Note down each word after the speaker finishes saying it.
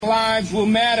lives will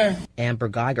matter. Amber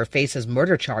Geiger faces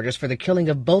murder charges for the killing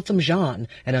of Botham Jean,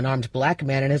 an unarmed black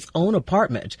man in his own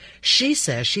apartment. She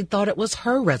says she thought it was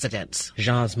her residence.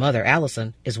 Jean's mother,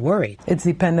 Allison, is worried. It's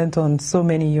dependent on so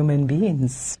many human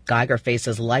beings. Geiger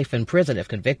faces life in prison if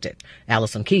convicted.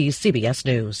 Allison Keyes, CBS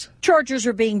News. Charges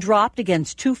are being dropped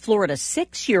against two Florida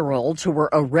 6-year-olds who were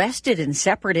arrested in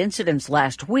separate incidents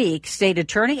last week, State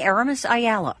Attorney Aramis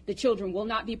Ayala. The children will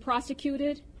not be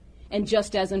prosecuted, and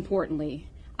just as importantly,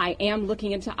 I am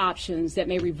looking into options that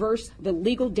may reverse the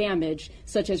legal damage,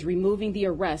 such as removing the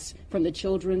arrests from the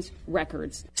children's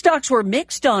records. Stocks were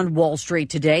mixed on Wall Street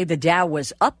today. The Dow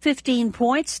was up 15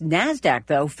 points. NASDAQ,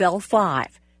 though, fell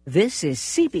 5. This is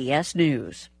CBS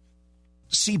News.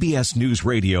 CBS News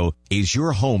Radio is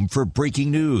your home for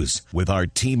breaking news. With our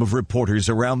team of reporters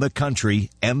around the country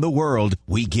and the world,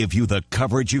 we give you the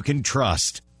coverage you can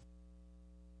trust.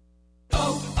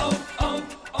 O'Reilly.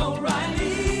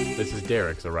 This is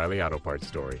Derek's O'Reilly Auto Parts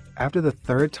story. After the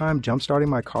third time jump-starting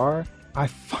my car, I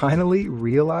finally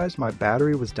realized my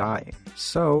battery was dying.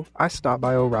 So I stopped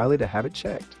by O'Reilly to have it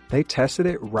checked. They tested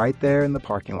it right there in the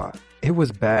parking lot. It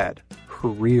was bad,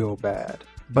 real bad.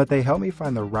 But they helped me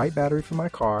find the right battery for my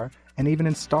car and even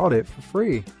installed it for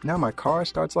free. Now my car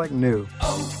starts like new.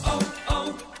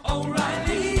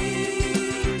 O'Reilly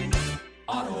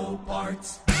Auto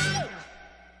Parts.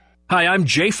 Hi, I'm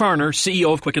Jay Farner,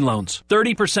 CEO of Quicken Loans.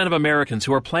 30% of Americans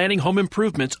who are planning home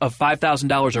improvements of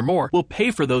 $5,000 or more will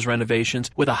pay for those renovations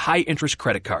with a high-interest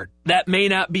credit card. That may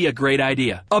not be a great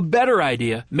idea. A better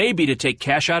idea may be to take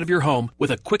cash out of your home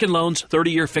with a Quicken Loans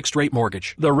 30-year fixed-rate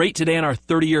mortgage. The rate today on our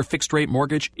 30-year fixed-rate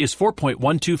mortgage is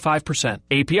 4.125%.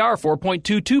 APR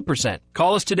 4.22%.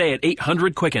 Call us today at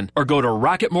 800-QUICKEN or go to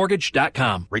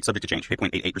rocketmortgage.com. Rate subject to change. Pay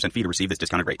 0.88% fee to receive this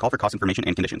discounted rate. Call for cost information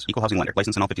and conditions. Equal housing lender.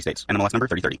 License in all 50 states. NMLS number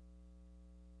 3030.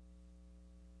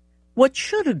 What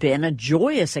should have been a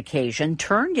joyous occasion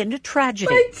turned into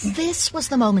tragedy. This was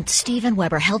the moment Steven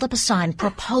Weber held up a sign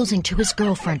proposing to his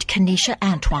girlfriend, Kenesha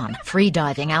Antoine,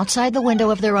 free-diving outside the window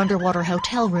of their underwater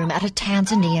hotel room at a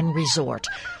Tanzanian resort.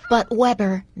 But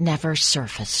Weber never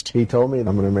surfaced. He told me,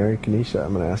 I'm going to marry Kenesha.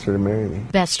 I'm going to ask her to marry me.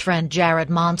 Best friend Jared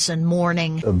Monson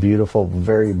mourning. A beautiful,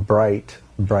 very bright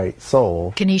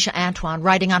soul. Kenesha Antoine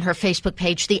writing on her Facebook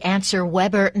page the answer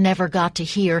Weber never got to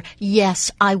hear: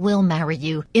 yes, I will marry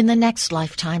you in the next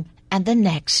lifetime, and the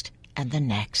next, and the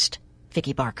next.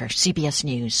 Vicki Barker, CBS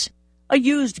News. A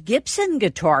used Gibson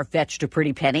guitar fetched a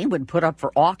pretty penny when put up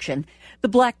for auction. The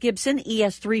black Gibson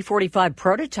ES345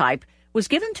 prototype was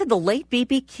given to the late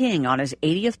B.B. King on his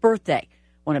 80th birthday.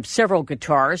 One of several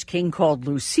guitars King called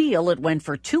Lucille, it went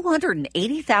for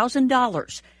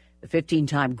 $280,000. The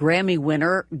 15-time Grammy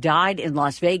winner died in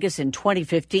Las Vegas in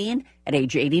 2015 at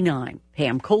age 89.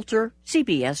 Pam Coulter,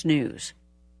 CBS News.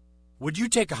 Would you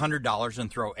take $100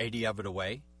 and throw 80 of it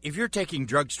away? If you're taking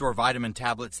drugstore vitamin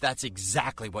tablets, that's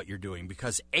exactly what you're doing,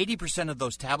 because 80% of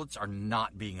those tablets are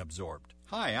not being absorbed.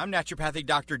 Hi, I'm naturopathic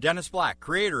Dr. Dennis Black,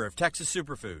 creator of Texas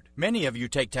Superfood. Many of you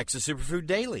take Texas Superfood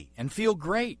daily and feel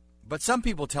great. But some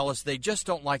people tell us they just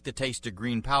don't like the taste of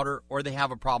green powder, or they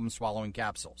have a problem swallowing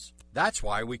capsules. That's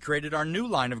why we created our new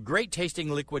line of great-tasting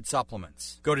liquid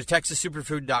supplements. Go to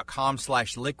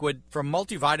TexasSuperfood.com/liquid. From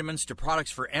multivitamins to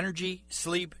products for energy,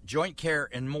 sleep, joint care,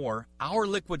 and more, our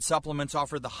liquid supplements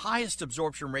offer the highest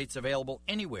absorption rates available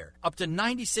anywhere, up to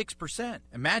 96%.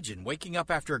 Imagine waking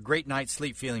up after a great night's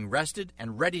sleep feeling rested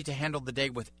and ready to handle the day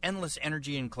with endless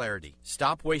energy and clarity.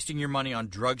 Stop wasting your money on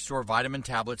drugstore vitamin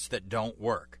tablets that don't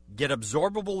work. Get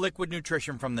absorbable liquid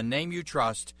nutrition from the name you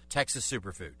trust, Texas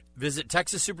Superfood. Visit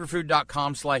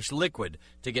TexasSuperfood.com/liquid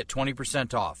to get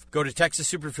 20% off. Go to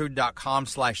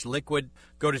TexasSuperfood.com/liquid.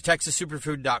 Go to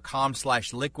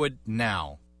TexasSuperfood.com/liquid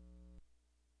now.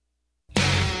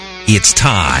 It's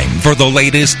time for the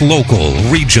latest local,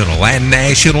 regional, and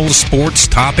national sports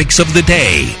topics of the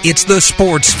day. It's the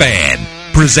Sports Fan,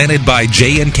 presented by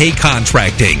J&K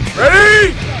Contracting.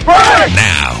 Ready? Break!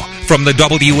 Now, from the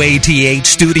WATH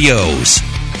studios,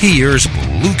 here's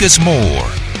Lucas Moore.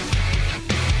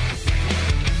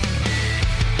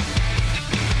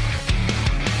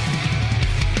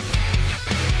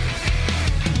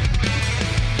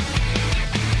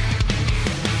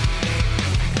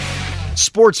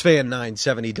 Sports Fan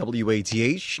 970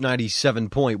 WATH,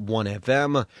 97.1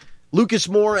 FM. Lucas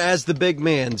Moore, as the big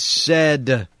man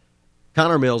said.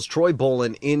 Connor Mills, Troy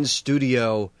Bolin in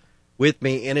studio with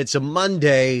me, and it's a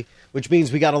Monday, which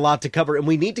means we got a lot to cover, and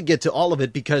we need to get to all of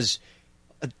it because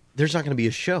there's not going to be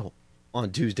a show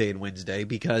on Tuesday and Wednesday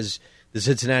because the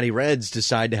Cincinnati Reds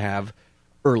decide to have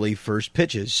early first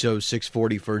pitches. So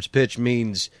 6:40 first pitch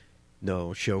means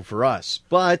no show for us.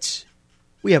 But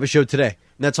we have a show today,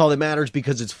 and that's all that matters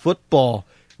because it's football.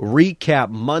 Recap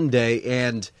Monday.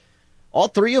 And all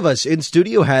three of us in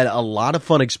studio had a lot of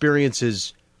fun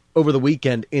experiences over the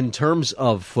weekend in terms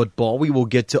of football. We will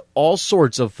get to all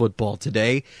sorts of football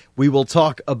today. We will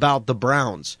talk about the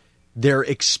Browns, their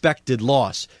expected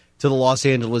loss to the Los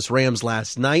Angeles Rams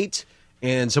last night,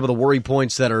 and some of the worry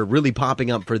points that are really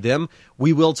popping up for them.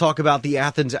 We will talk about the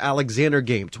Athens-Alexander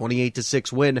game,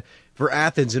 28-6 win for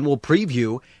Athens, and we'll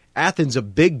preview Athens, a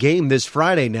big game this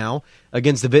Friday now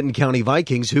against the Vinton County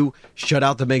Vikings, who shut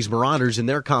out the Meigs Marauders in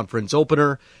their conference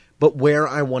opener. But where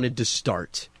I wanted to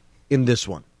start in this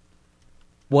one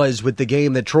was with the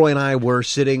game that Troy and I were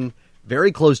sitting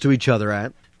very close to each other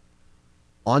at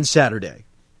on Saturday,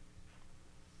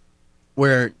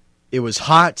 where it was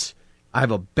hot. I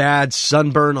have a bad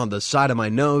sunburn on the side of my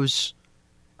nose.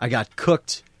 I got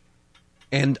cooked,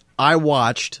 and I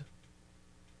watched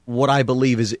what I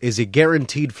believe is a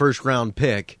guaranteed first-round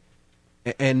pick,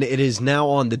 and it is now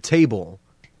on the table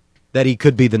that he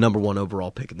could be the number one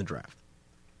overall pick in the draft.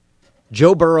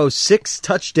 Joe Burrow, 6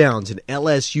 touchdowns, an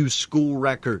LSU school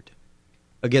record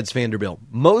against Vanderbilt.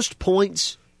 Most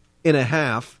points in a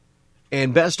half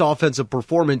and best offensive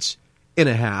performance in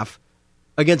a half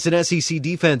against an SEC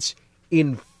defense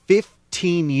in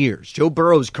 15 years. Joe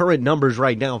Burrow's current numbers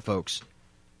right now, folks,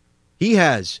 he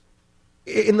has,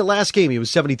 in the last game, he was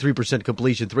 73%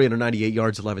 completion, 398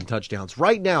 yards, 11 touchdowns.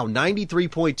 Right now,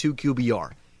 93.2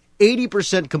 QBR,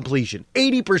 80% completion,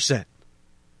 80%.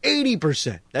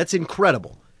 80%. That's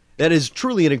incredible. That is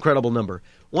truly an incredible number.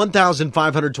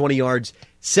 1,520 yards,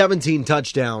 17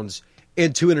 touchdowns,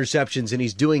 and 2 interceptions, and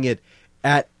he's doing it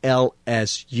at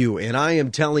LSU. And I am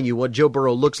telling you, what Joe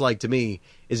Burrow looks like to me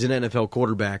is an NFL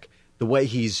quarterback. The way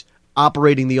he's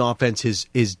operating the offense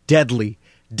is deadly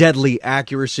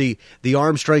accuracy. The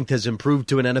arm strength has improved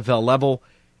to an NFL level,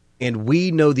 and we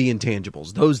know the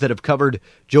intangibles. Those that have covered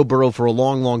Joe Burrow for a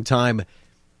long, long time,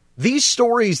 these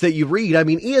stories that you read, I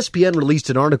mean, ESPN released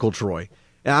an article, Troy,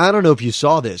 and I don't know if you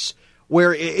saw this,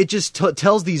 where it just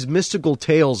tells these mystical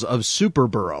tales of Super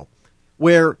Burrow,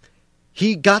 where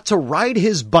he got to ride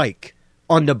his bike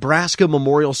on Nebraska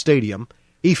Memorial Stadium.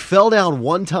 He fell down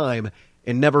one time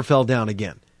and never fell down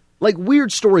again. Like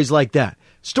weird stories like that.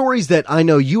 Stories that I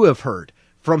know you have heard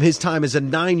from his time as a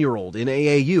 9-year-old in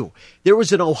AAU. There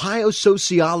was an Ohio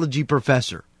sociology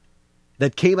professor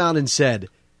that came out and said,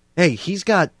 hey, he's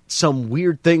got some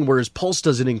weird thing where his pulse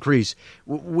doesn't increase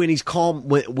when he's calm,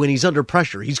 when he's under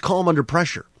pressure. He's calm under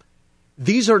pressure.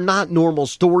 These are not normal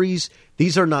stories.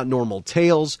 These are not normal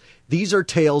tales. These are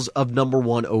tales of number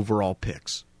one overall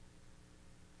picks.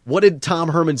 What did Tom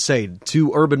Herman say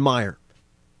to Urban Meyer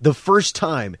the first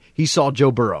time he saw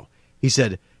Joe Burrow? He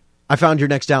said, I found your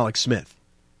next Alex Smith.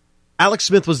 Alex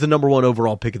Smith was the number one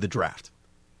overall pick of the draft.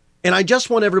 And I just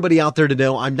want everybody out there to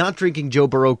know I'm not drinking Joe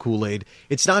Burrow Kool-Aid.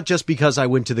 It's not just because I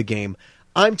went to the game.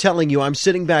 I'm telling you, I'm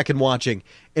sitting back and watching,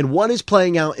 and what is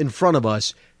playing out in front of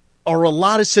us are a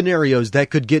lot of scenarios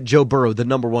that could get Joe Burrow the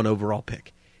number one overall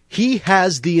pick. He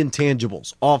has the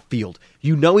intangibles off field.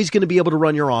 You know he's going to be able to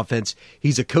run your offense.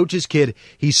 He's a coach's kid.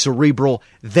 He's cerebral.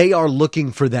 They are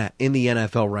looking for that in the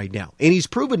NFL right now. And he's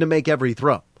proven to make every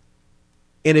throw.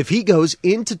 And if he goes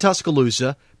into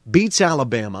Tuscaloosa, beats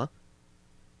Alabama,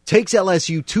 takes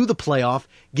LSU to the playoff,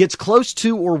 gets close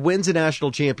to or wins a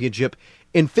national championship,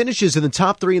 and finishes in the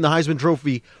top 3 in the Heisman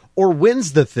Trophy or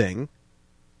wins the thing,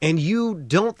 and you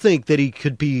don't think that he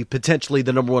could be potentially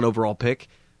the number one overall pick,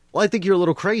 well, I think you're a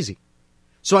little crazy.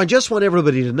 So I just want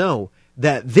everybody to know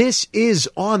that this is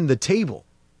on the table.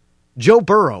 Joe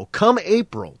Burrow, come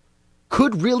April,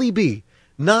 could really be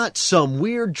not some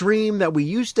weird dream that we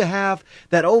used to have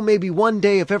that, oh, maybe one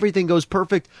day if everything goes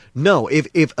perfect. No,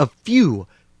 if a few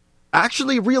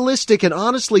actually realistic and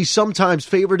honestly sometimes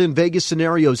favored in Vegas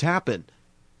scenarios happen,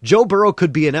 Joe Burrow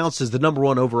could be announced as the number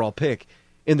one overall pick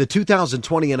in the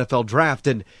 2020 NFL Draft.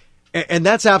 And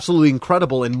that's absolutely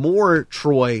incredible and more,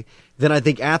 Troy, than I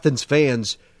think Athens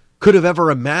fans could have ever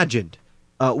imagined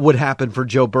would happen for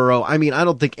Joe Burrow. I mean, I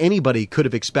don't think anybody could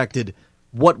have expected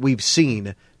what we've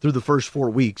seen through the first 4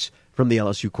 weeks from the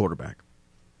LSU quarterback.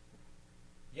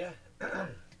 Yeah.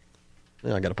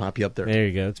 I got to pop you up there. There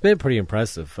you go. It's been pretty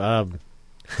impressive. I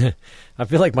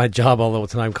feel like my job all the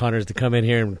time, Connor, is to come in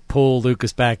here and pull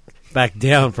Lucas back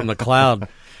down from the cloud.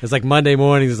 It's like Monday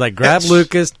morning. It's like, grab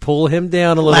Lucas, pull him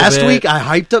down a little bit. Last week, I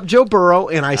hyped up Joe Burrow,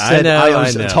 and I said I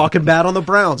was talking bad on the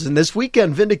Browns. And this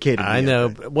weekend vindicated me. I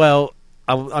know. Well,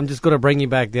 I'm just going to bring you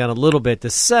back down a little bit to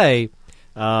say,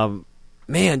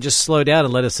 man, just slow down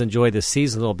and let us enjoy this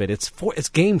season a little bit. It's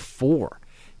game 4.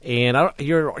 And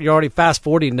you're already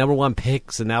fast-forwarding number one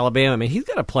picks in Alabama. I mean, he's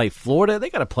got to play Florida.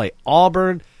 They got to play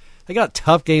Auburn. They got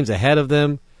tough games ahead of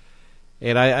them.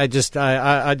 And I just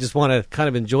want to kind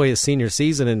of enjoy his senior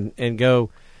season and go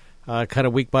kind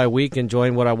of week by week,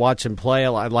 enjoying what I watch him play.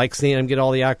 I like seeing him get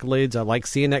all the accolades. I like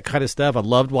seeing that kind of stuff. I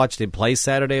loved watching him play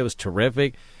Saturday. It was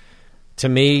terrific. To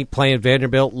me, playing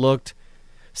Vanderbilt looked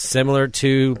similar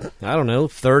to,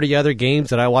 30 other games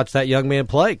that I watched that young man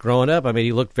play growing up. I mean,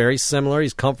 he looked very similar.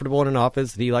 He's comfortable in an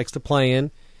offense that he likes to play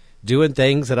in, doing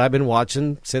things that I've been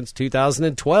watching since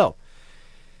 2012.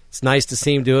 It's nice to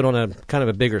see him do it on a kind of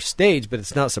a bigger stage, but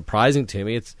it's not surprising to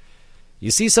me. You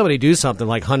see somebody do something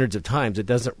like hundreds of times, it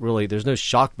doesn't really, there's no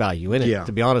shock value in it,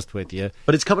 to be honest with you.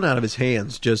 But it's coming out of his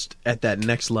hands just at that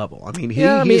next level. I mean, he's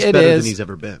better than he's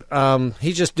ever been.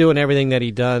 He's just doing everything that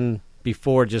he done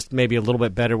before, just maybe a little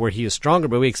bit better where he is stronger,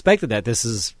 but we expected that. This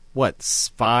is,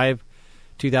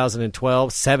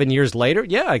 2012, 7 years later?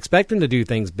 Yeah, I expect him to do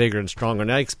things bigger and stronger,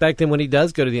 and I expect him when he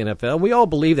does go to the NFL. We all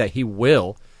believe that he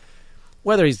will.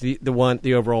 Whether he's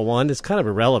the overall one, is kind of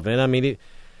irrelevant. I mean,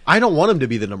 I don't want him to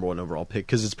be the number one overall pick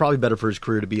because it's probably better for his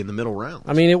career to be in the middle rounds.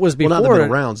 I mean, it was before. Well, not the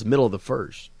middle rounds, middle of the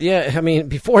first. Yeah, I mean,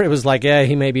 before it was like,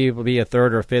 he may be able to be a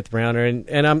third or a fifth rounder,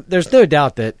 and there's no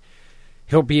doubt that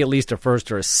he'll be at least a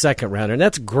first or a second rounder, and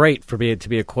that's great to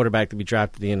be a quarterback to be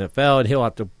drafted in the NFL, and he'll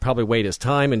have to probably wait his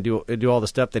time and do all the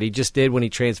stuff that he just did when he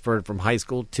transferred from high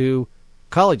school to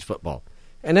college football,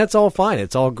 and that's all fine.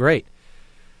 It's all great.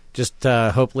 Just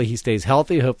hopefully he stays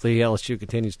healthy. Hopefully LSU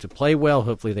continues to play well.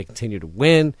 Hopefully they continue to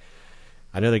win.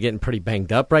 I know they're getting pretty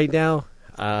banged up right now.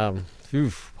 I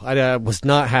was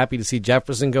not happy to see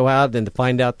Jefferson go out and to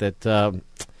find out that,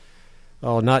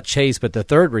 not Chase, but the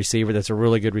third receiver that's a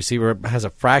really good receiver has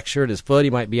a fracture in his foot.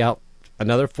 He might be out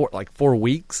another 4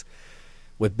 weeks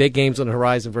with big games on the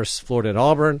horizon versus Florida and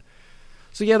Auburn.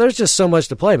 So, yeah, there's just so much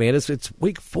to play, man. It's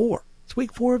week 4. It's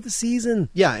week 4 of the season.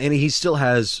 Yeah, and he still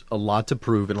has a lot to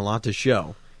prove and a lot to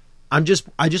show. I just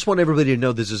want everybody to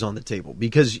know this is on the table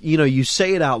because, you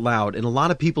say it out loud, and a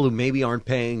lot of people who maybe aren't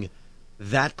paying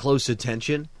that close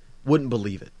attention wouldn't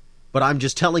believe it. But I'm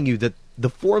just telling you that the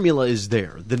formula is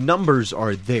there. The numbers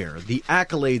are there. The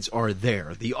accolades are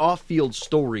there. The off-field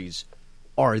stories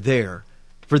are there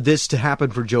for this to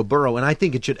happen for Joe Burrow, and I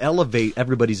think it should elevate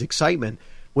everybody's excitement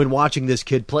when watching this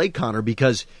kid play, Connor,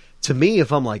 because to me,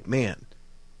 if I'm like, man,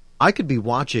 I could be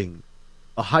watching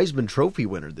a Heisman Trophy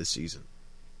winner this season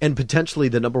and potentially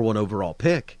the number 1 overall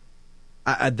pick,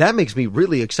 that makes me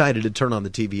really excited to turn on the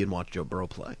TV and watch Joe Burrow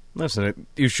play. Listen,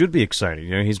 you should be excited.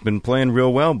 He's been playing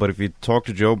real well, but if you talk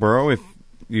to Joe Burrow, if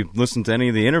you listen to any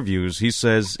of the interviews, he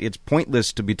says it's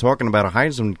pointless to be talking about a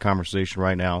Heisman conversation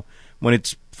right now when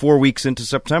it's 4 weeks into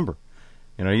September.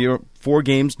 You're 4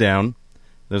 games down.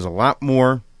 There's a lot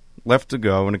more left to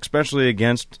go, and especially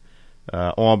against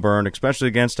Auburn, especially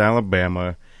against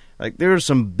Alabama. There are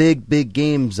some big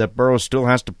games that Burrow still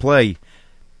has to play.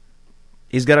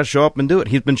 He's got to show up and do it.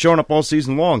 He's been showing up all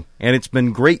season long, and it's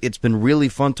been great. It's been really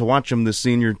fun to watch him this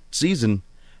senior season.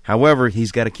 However,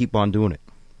 he's got to keep on doing it.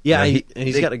 Yeah,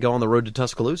 he's got to go on the road to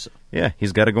Tuscaloosa. Yeah,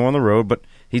 he's got to go on the road, but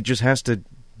he just has to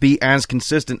be as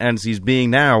consistent as he's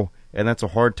being now, and that's a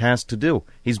hard task to do.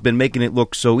 He's been making it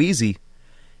look so easy.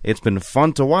 It's been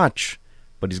fun to watch,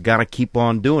 but he's got to keep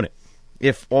on doing it.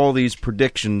 If all these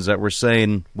predictions that we're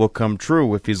saying will come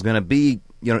true, if he's going to be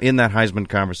in that Heisman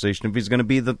conversation, if he's going to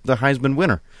be the Heisman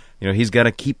winner, he's got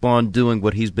to keep on doing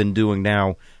what he's been doing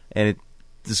now, and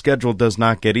the schedule does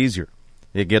not get easier.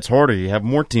 It gets harder. You have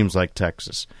more teams like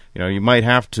Texas. You might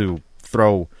have to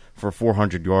throw for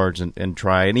 400 yards and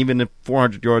try, and even if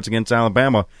 400 yards against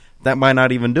Alabama, that might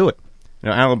not even do it.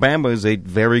 Alabama is a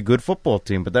very good football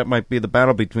team, but that might be the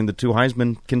battle between the two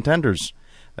Heisman contenders.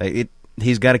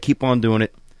 He's got to keep on doing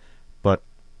it, but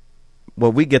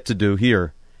what we get to do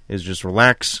here is just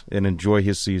relax and enjoy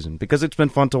his season because it's been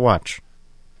fun to watch.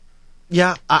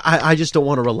 Yeah, I just don't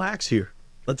want to relax here.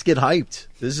 Let's get hyped.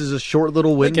 This is a short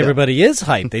little window. I think everybody is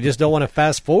hyped. They just don't want to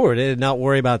fast forward and not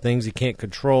worry about things you can't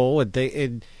control.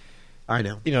 I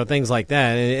know. Things like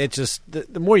that. And it just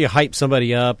the more you hype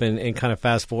somebody up and kind of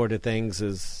fast forward to things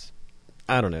is,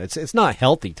 I don't know. It's not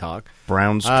healthy talk.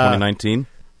 Browns 2019.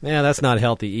 Yeah, that's not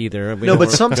healthy either. No, but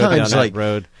sometimes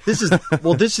road. This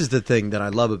is the thing that I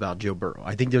love about Joe Burrow.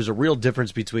 I think there's a real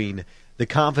difference between the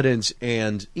confidence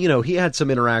and, he had some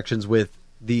interactions with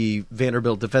the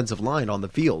Vanderbilt defensive line on the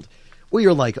field where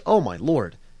you're like, oh my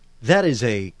Lord, that is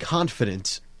a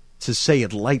confident, to say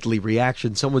it lightly,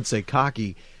 reaction. Some would say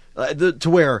cocky, to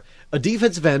where a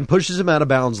defensive end pushes him out of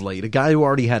bounds late, a guy who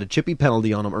already had a chippy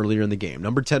penalty on him earlier in the game,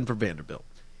 number 10 for Vanderbilt.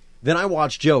 Then I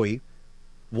watched Joey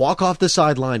walk off the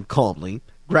sideline calmly,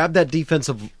 grab that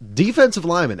defensive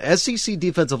lineman, SEC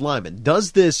defensive lineman,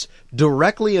 does this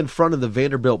directly in front of the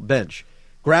Vanderbilt bench,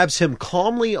 grabs him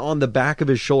calmly on the back of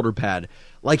his shoulder pad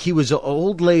like he was an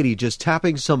old lady just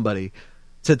tapping somebody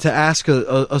to ask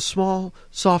a small,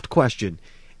 soft question,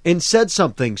 and said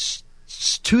something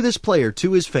to this player,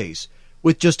 to his face,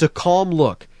 with just a calm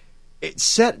look. It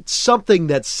said something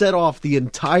that set off the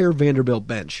entire Vanderbilt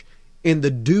bench, and the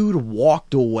dude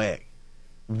walked away.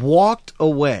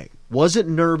 Wasn't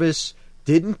nervous,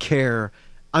 didn't care.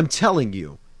 I'm telling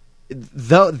you,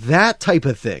 that type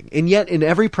of thing. And yet in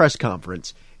every press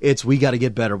conference, it's, we got to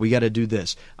get better, we got to do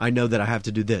this, I know that I have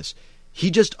to do this. He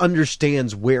just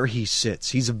understands where he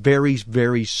sits. He's very,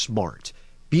 very smart.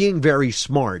 Being very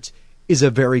smart is a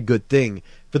very good thing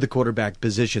for the quarterback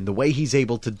position. The way he's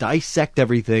able to dissect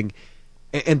everything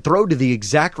and throw to the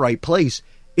exact right place,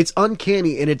 it's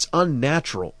uncanny and it's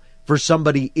unnatural for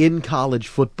somebody in college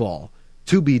football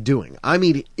to be doing. I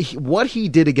mean, what he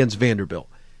did against Vanderbilt,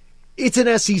 it's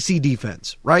an SEC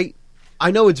defense, right?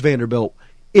 I know it's Vanderbilt.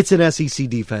 It's an SEC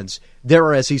defense.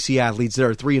 There are SEC athletes. There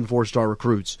are 3- and 4-star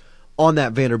recruits on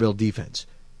that Vanderbilt defense.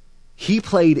 He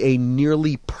played a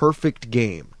nearly perfect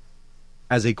game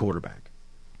as a quarterback.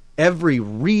 Every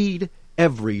read,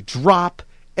 every drop,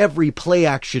 every play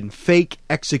action fake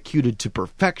executed to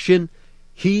perfection.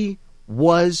 He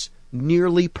was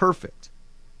nearly perfect.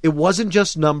 It wasn't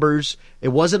just numbers. It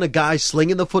wasn't a guy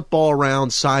slinging the football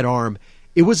around sidearm.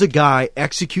 It was a guy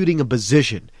executing a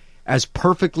position as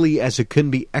perfectly as it can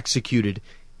be executed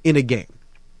in a game.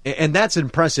 And that's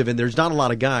impressive, and there's not a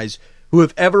lot of guys who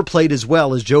have ever played as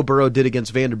well as Joe Burrow did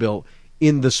against Vanderbilt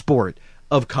in the sport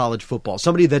of college football.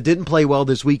 Somebody that didn't play well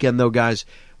this weekend, though, guys,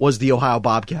 was the Ohio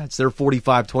Bobcats. Their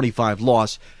 45-25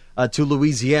 loss to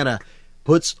Louisiana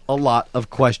puts a lot of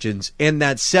questions. And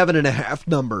that 7.5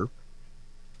 number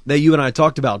that you and I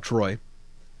talked about, Troy,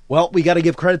 well, we got to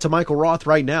give credit to Michael Roth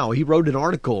right now. He wrote an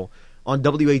article on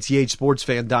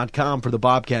WATHSportsFan.com for the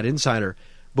Bobcat Insider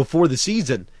before the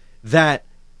season that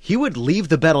he would leave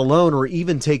the bet alone or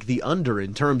even take the under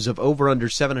in terms of over-under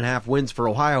 7.5 wins for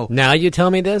Ohio. Now you tell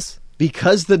me this?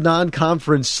 Because the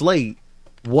non-conference slate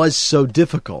was so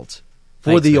difficult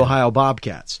for the Ohio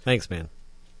Bobcats. Thanks, man.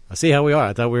 I see how we are.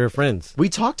 I thought we were friends. We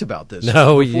talked about this.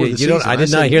 No, you don't. I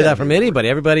did not hear that from anybody.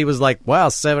 Everybody was like, wow,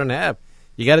 7.5.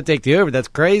 You got to take the over. That's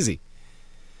crazy.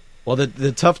 Well,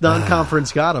 the tough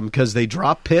non-conference got them because they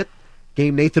dropped Pitt.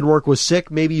 Game Nathan Rourke was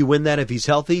sick. Maybe you win that if he's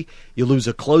healthy. You lose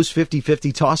a close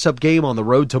 50-50 toss-up game on the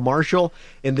road to Marshall,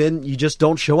 and then you just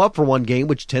don't show up for one game,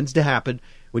 which tends to happen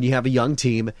when you have a young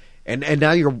team. And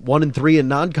now you're 1-3 in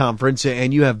non-conference,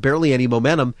 and you have barely any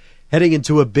momentum heading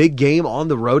into a big game on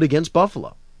the road against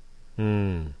Buffalo.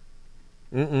 It's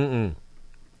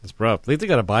rough. At least they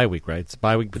got a bye week, right? It's a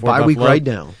bye week before Buffalo. Bye week right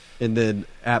now, and then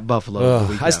at Buffalo.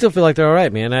 I still feel like they're all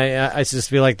right, man. I just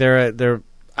feel like they're.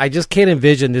 I just can't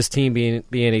envision this team being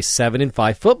a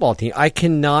 7-5 football team. I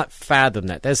cannot fathom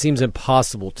that. That seems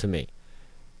impossible to me.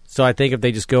 So I think if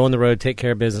they just go on the road, take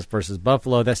care of business versus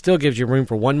Buffalo, that still gives you room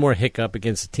for one more hiccup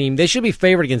against the team. They should be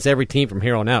favored against every team from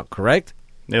here on out, correct?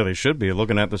 Yeah, they should be.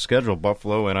 Looking at the schedule,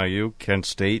 Buffalo, NIU, Kent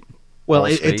State. Well,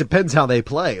 it depends how they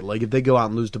play. Like, if they go out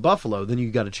and lose to Buffalo, then you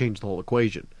got to change the whole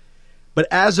equation. But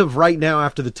as of right now,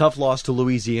 after the tough loss to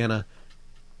Louisiana,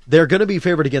 they're going to be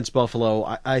favored against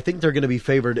Buffalo. I think they're going to be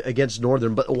favored against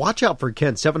Northern. But watch out for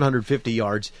Kent, 750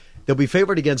 yards. They'll be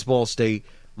favored against Ball State.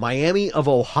 Miami of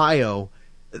Ohio,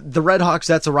 the Redhawks,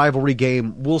 that's a rivalry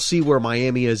game. We'll see where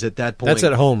Miami is at that point. That's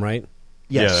at home, right?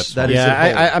 Yes, that is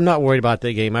at home. I'm not worried about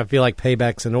that game. I feel like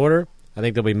payback's in order. I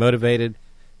think they'll be motivated.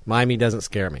 Miami doesn't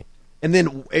scare me. And then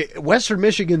Western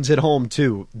Michigan's at home,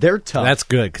 too. They're tough. That's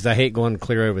good, because I hate going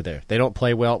clear over there. They don't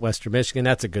play well at Western Michigan.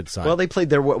 That's a good sign. Well, they played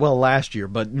there well last year,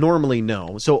 but normally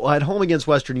no. So at home against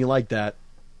Western, you like that.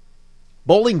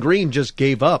 Bowling Green just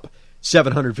gave up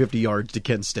 750 yards to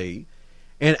Kent State,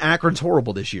 and Akron's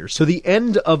horrible this year. So the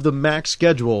end of the MAC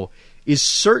schedule is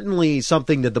certainly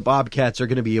something that the Bobcats are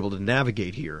going to be able to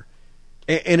navigate here.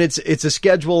 And it's a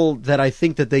schedule that I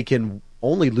think that they can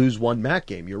only lose one MAC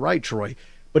game. You're right, Troy.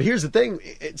 But here's the thing.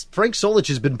 Frank Solich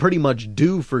has been pretty much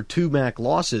due for 2 MAC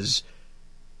losses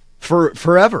for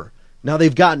forever. Now,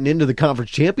 they've gotten into the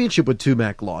conference championship with 2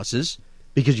 MAC losses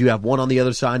because you have one on the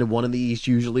other side and one in the East,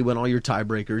 usually when all your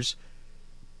tiebreakers.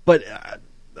 But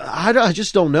I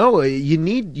just don't know. You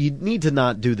need to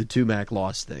not do the 2 MAC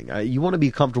loss thing. You want to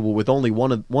be comfortable with only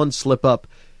one slip up.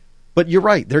 But you're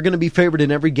right. They're going to be favored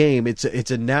in every game. It's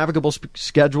a navigable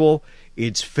schedule.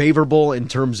 It's favorable in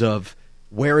terms of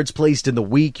where it's placed in the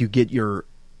week. You get your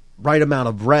right amount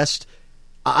of rest.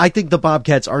 I think the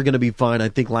Bobcats are going to be fine. I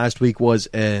think last week was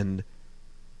an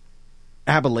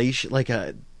aberration,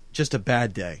 just a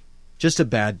bad day. Just a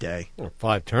bad day. Well,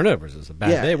 5 turnovers is a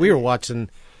bad day. We were watching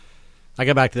I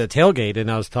got back to the tailgate,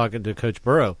 and I was talking to Coach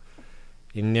Burrow,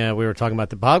 and we were talking about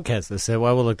the Bobcats. I said,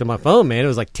 well, I looked at my phone, man. It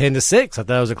was like 10-6. I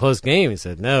thought it was a close game. He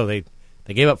said, no, they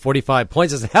gave up 45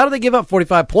 points. I said, how did they give up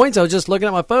 45 points? I was just looking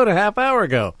at my phone a half hour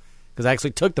ago because I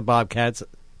actually took the Bobcats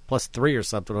 +3 or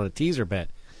something on a teaser bet.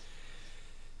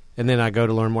 And then I go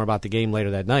to learn more about the game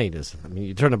later that night.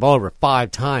 You turn the ball over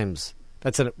 5 times.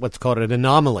 That's what's called an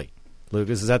anomaly.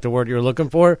 Lucas, is that the word you're looking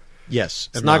for? Yes.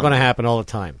 It's not going to happen all the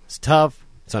time. It's tough.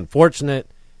 It's unfortunate.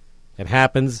 It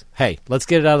happens. Hey, let's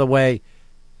get it out of the way.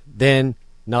 Then,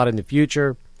 not in the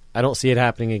future. I don't see it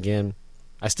happening again.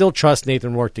 I still trust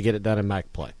Nathan Rourke to get it done in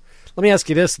MAC play. Let me ask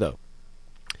you this, though.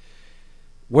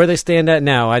 Where they stand at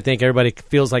now, I think everybody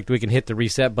feels like we can hit the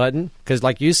reset button because,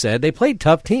 like you said, they played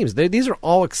tough teams. These are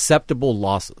all acceptable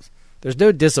losses. There's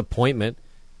no disappointment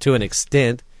to an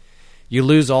extent. You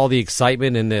lose all the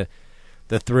excitement and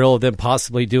the thrill of them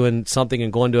possibly doing something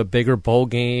and going to a bigger bowl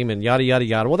game and yada, yada,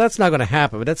 yada. Well, that's not going to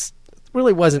happen, but that's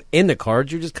really wasn't in the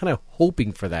cards. You're just kind of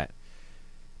hoping for that.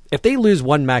 If they lose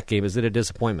one MAC game, is it a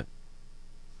disappointment?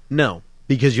 No,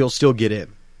 because you'll still get in.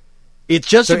 It's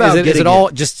just so about is it all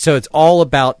in. Just so it's all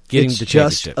about getting it's the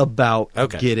championship. It's just about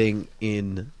getting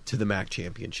in to the MAC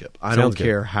championship. I Sounds don't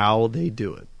care how they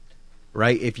do it.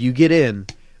 Right? If you get in,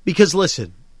 because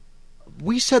listen,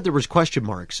 we said there was question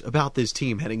marks about this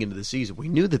team heading into the season. We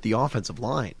knew that the offensive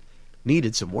line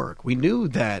needed some work. We knew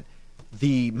that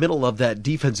the middle of that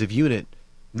defensive unit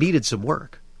needed some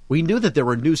work. We knew that there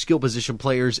were new skill position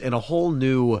players and a whole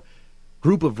new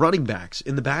group of running backs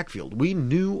in the backfield. We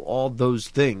knew all those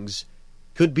things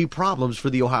could be problems for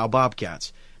the Ohio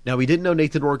Bobcats. Now, we didn't know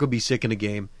Nathan Rourke would be sick in a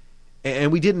game,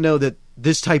 and we didn't know that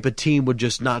this type of team would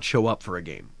just not show up for a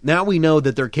game. Now we know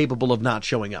that they're capable of not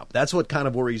showing up. That's what kind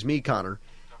of worries me, Connor,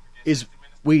 is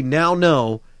we now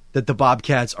know that the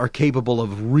Bobcats are capable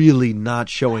of really not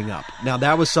showing up. Now,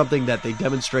 that was something that they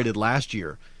demonstrated last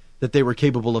year, that they were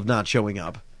capable of not showing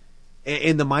up.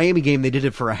 In the Miami game, they did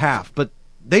it for a half, but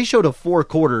they showed a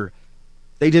 4-quarter.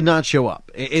 They did not show up,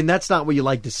 and that's not what you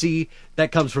like to see.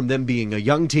 That comes from them being a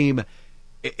young team.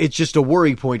 It's just a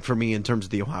worry point for me in terms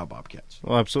of the Ohio Bobcats.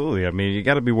 Well, absolutely. I mean, you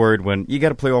got to be worried when you got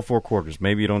to play all 4 quarters.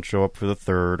 Maybe you don't show up for the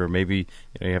third, or maybe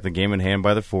you have the game in hand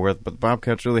by the fourth. But the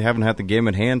Bobcats really haven't had the game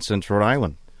in hand since Rhode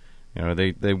Island.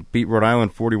 They beat Rhode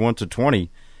Island 41-20,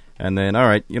 and then all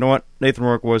right, you know what? Nathan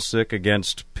Rourke was sick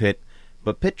against Pitt,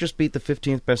 but Pitt just beat the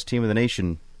 15th best team in the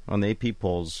nation on the AP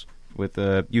polls with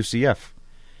UCF.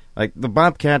 Like the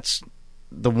Bobcats,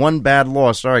 the one bad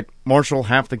loss. All right, Marshall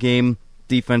half the game.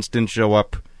 Defense didn't show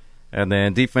up, and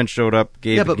then defense showed up,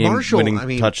 gave the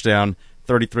game-winning touchdown,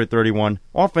 33-31.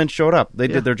 Offense showed up; they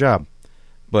did their job.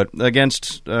 But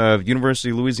against University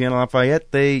of Louisiana Lafayette,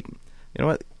 it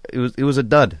was a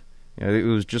dud. It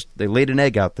was just they laid an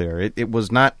egg out there. It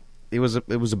was not. It was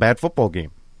a bad football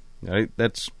game.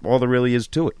 That's all there really is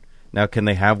to it. Now, can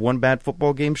they have one bad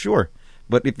football game? Sure.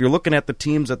 But if you're looking at the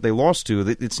teams that they lost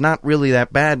to, it's not really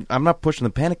that bad. I'm not pushing the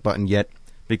panic button yet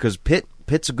because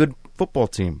Pitt's a good football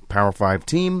team. Power 5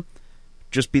 team,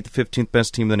 just beat the 15th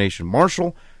best team in the nation.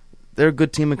 Marshall, they're a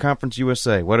good team in Conference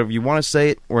USA. Whatever you want to say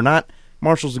it or not,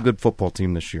 Marshall's a good football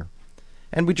team this year.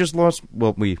 And we just lost,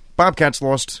 Bobcats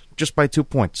lost just by 2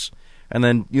 points. And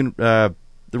then the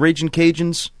Raging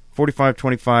Cajuns,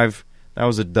 45-25, that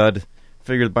was a dud.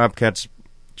 Figured the Bobcats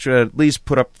should at least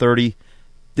put up 30.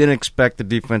 Didn't expect the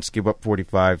defense to give up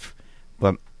 45,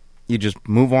 but you just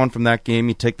move on from that game.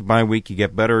 You take the bye week, you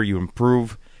get better, you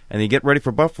improve, and you get ready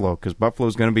for Buffalo because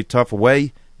Buffalo's going to be tough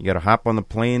away. You got to hop on the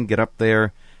plane, get up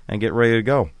there, and get ready to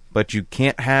go. But you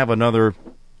can't have another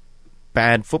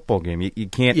bad football game. You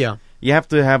can't. Yeah. You have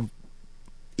to have,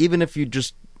 even if you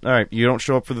just, all right, you don't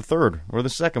show up for the third or the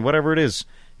second, whatever it is.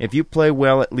 If you play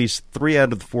well at least 3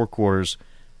 out of the 4 quarters,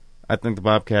 I think the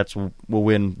Bobcats will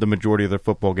win the majority of their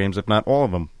football games, if not all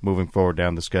of them, moving forward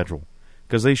down the schedule.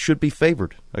 Because they should be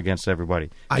favored against everybody.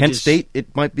 Kent State,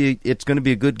 it's going to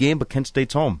be a good game, but Kent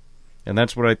State's home. And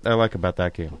that's what I like about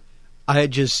that game.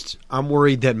 I'm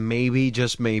worried that maybe,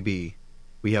 just maybe,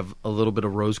 we have a little bit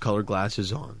of rose-colored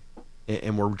glasses on,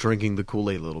 and we're drinking the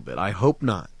Kool-Aid a little bit. I hope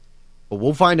not. But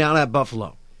we'll find out at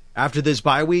Buffalo. After this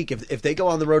bye week, if they go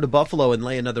on the road to Buffalo and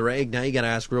lay another egg, now you got to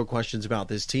ask real questions about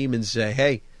this team and say,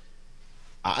 hey,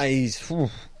 there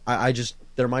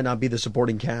might not be the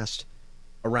supporting cast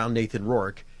around Nathan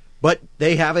Rourke, but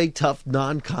they have a tough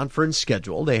non-conference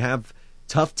schedule. They have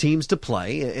tough teams to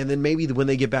play, and then maybe when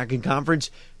they get back in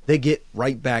conference, they get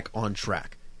right back on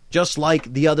track. Just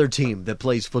like the other team that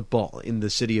plays football in the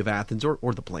city of Athens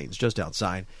or the Plains, just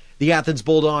outside. The Athens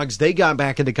Bulldogs, they got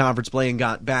back into conference play and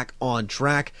got back on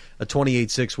track. A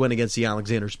 28-6 win against the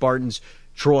Alexander Spartans.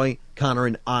 Troy, Connor,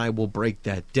 and I will break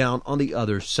that down on the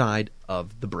other side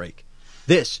of the break.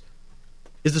 This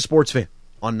is The Sports Fan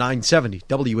on 970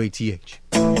 WATH.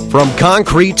 From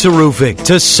concrete to roofing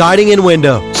to siding and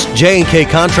windows, J&K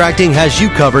Contracting has you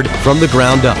covered from the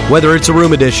ground up. Whether it's a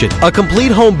room addition, a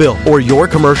complete home build, or your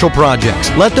commercial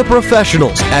projects, let the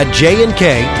professionals at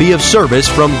J&K be of service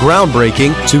from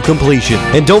groundbreaking to completion.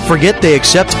 And don't forget they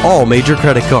accept all major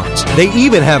credit cards. They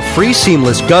even have free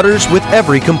seamless gutters with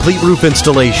every complete roof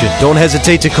installation. Don't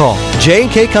hesitate to call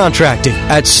J&K Contracting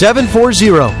at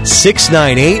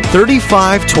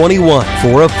 740-698-3521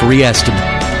 for a free estimate.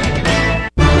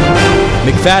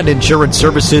 McFadden Insurance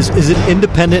Services is an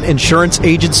independent insurance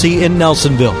agency in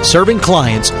Nelsonville, serving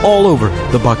clients all over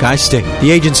the Buckeye State.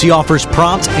 The agency offers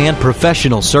prompt and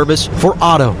professional service for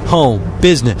auto, home,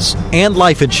 business, and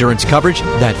life insurance coverage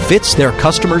that fits their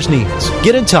customers' needs.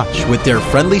 Get in touch with their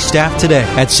friendly staff today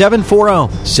at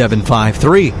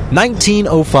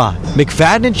 740-753-1905.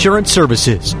 McFadden Insurance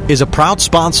Services is a proud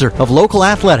sponsor of local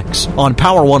athletics on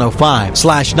Power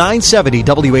 105/970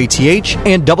 WATH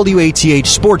and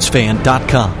WATHSportsFan.com.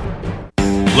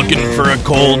 Looking for a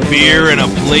cold beer and a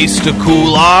place to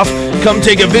cool off? Come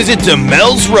take a visit to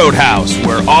Mel's Roadhouse,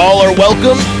 where all are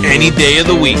welcome any day of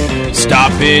the week.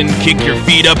 Stop in, kick your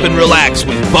feet up, and relax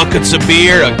with buckets of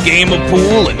beer, a game of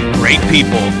pool, and great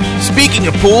people. Speaking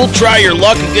of pool, try your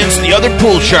luck against the other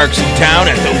pool sharks in town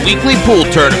at the weekly pool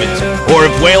tournaments. Or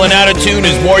if wailing out of tune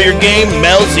is more your game,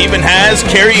 Mel's even has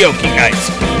karaoke nights.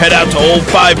 Head out to Old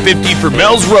 550 for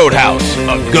Mel's Roadhouse,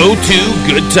 a go-to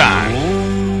good time.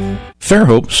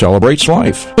 Fairhope celebrates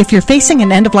life. If you're facing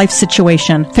an end-of-life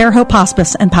situation, Fairhope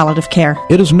Hospice and Palliative Care.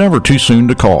 It is never too soon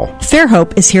to call.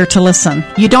 Fairhope is here to listen.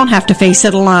 You don't have to face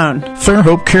it alone.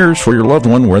 Fairhope cares for your loved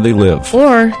one where they live.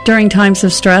 Or, during times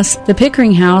of stress, the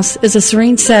Pickering House is a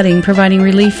serene setting providing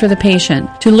relief for the patient.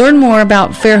 To learn more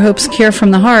about Fairhope's Care from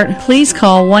the Heart, please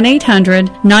call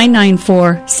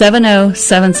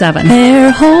 1-800-994-7077.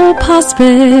 Fairhope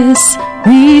Hospice,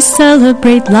 we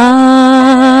celebrate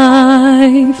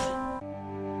life.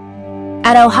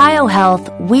 At Ohio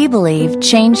Health, we believe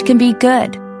change can be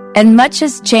good, and much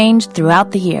has changed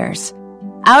throughout the years.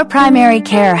 Our primary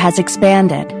care has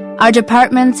expanded. Our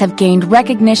departments have gained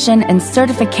recognition and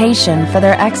certification for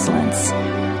their excellence.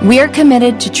 We're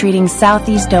committed to treating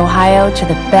Southeast Ohio to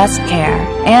the best care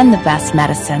and the best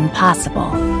medicine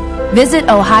possible. Visit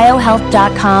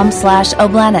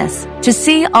ohiohealth.com/Oblenis to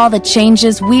see all the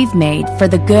changes we've made for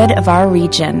the good of our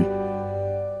region.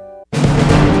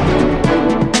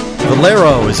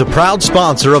 Valero is a proud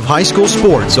sponsor of high school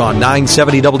sports on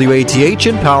 970 WATH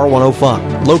and Power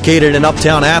 105. Located in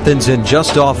Uptown Athens and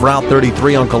just off Route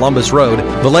 33 on Columbus Road,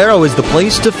 Valero is the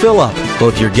place to fill up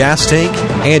both your gas tank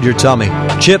and your tummy.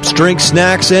 Chips, drinks,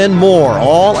 snacks, and more,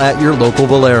 all at your local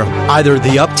Valero. Either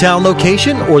the Uptown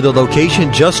location or the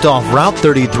location just off Route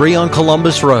 33 on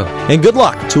Columbus Road. And good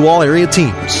luck to all area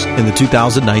teams in the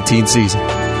 2019 season.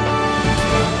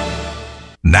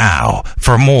 Now,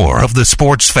 for more of The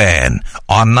Sports Fan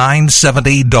on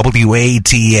 970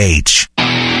 WATH.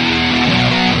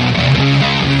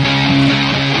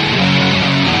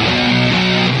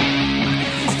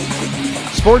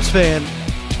 Sports Fan,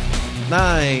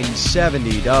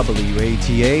 970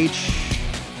 WATH,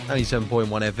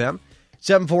 97.1 FM,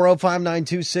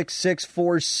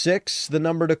 740-592-6646, the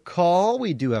number to call.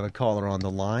 We do have a caller on the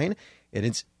line, and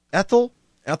it's Ethel.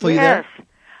 Ethel, you there? Yes.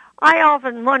 I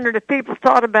often wondered if people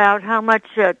thought about how much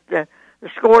the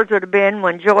scores would have been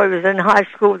when Joy was in high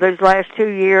school those last 2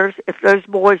 years, if those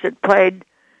boys had played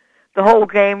the whole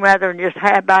game rather than just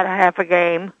about half a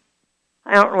game.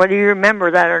 I don't know whether you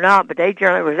remember that or not, but they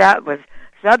generally was out with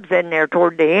subs in there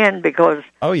toward the end because...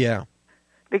 Oh, yeah.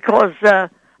 Because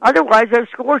otherwise those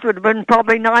scores would have been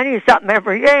probably 90-something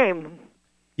every game.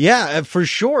 Yeah, for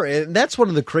sure. And that's one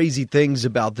of the crazy things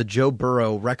about the Joe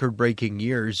Burrow record-breaking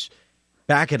years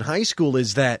back in high school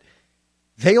is that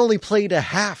they only played a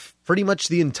half pretty much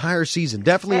the entire season.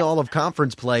 Definitely all of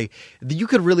conference play. You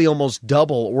could really almost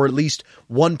double or at least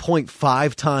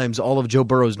 1.5 times all of Joe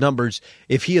Burrow's numbers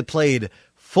if he had played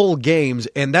full games.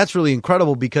 And that's really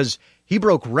incredible because he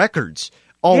broke records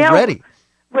already. Yeah,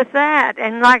 with that,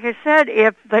 and like I said,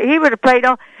 if he would have played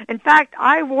all... In fact,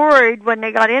 I worried when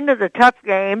they got into the tough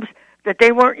games that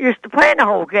they weren't used to playing the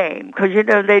whole game because, you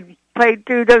know, they'd played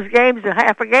through those games a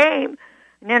half a game.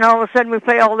 And then all of a sudden we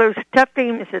play all those tough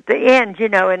teams at the end, you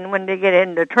know, and when they get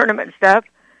into tournament stuff.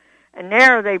 And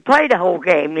there they play the whole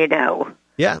game, you know.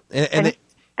 Yeah. And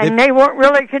they weren't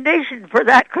really conditioned for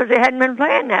that because they hadn't been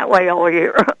playing that way all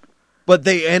year. But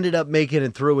they ended up making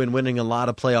it through and winning a lot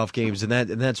of playoff games, and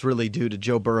that's really due to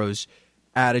Joe Burrow's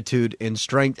attitude and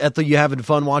strength. Ethel, you having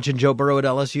fun watching Joe Burrow at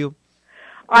LSU?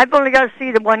 I've only got to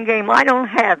see the one game. I don't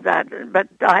have that, but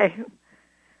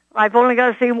I've only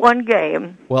got to see one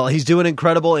game. Well, he's doing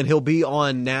incredible, and he'll be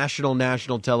on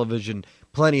national television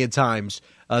plenty of times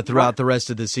throughout the rest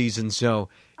of the season. So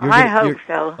I hope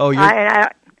so. Oh, I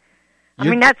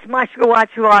mean, that's much to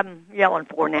watch who I'm yelling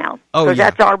for now. Oh, because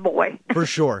that's our boy. For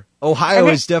sure. Ohio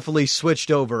has definitely switched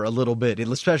over a little bit,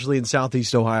 especially in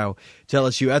Southeast Ohio, to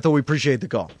LSU. Ethel, we appreciate the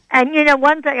call. And,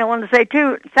 one thing I want to say,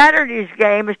 too, Saturday's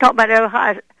game is talking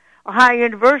about Ohio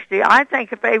University. I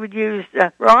think if they would use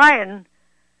Ryan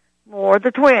more,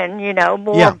 the twin,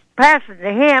 more passes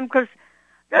to him, because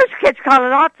those kids caught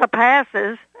lots of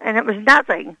passes, and it was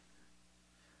nothing.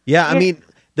 Yeah, I mean,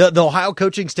 the Ohio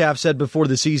coaching staff said before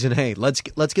the season, hey, let's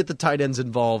get the tight ends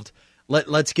involved.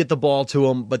 Let's get the ball to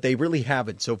them, but they really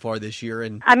haven't so far this year.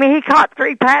 And I mean, he caught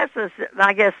 3 passes,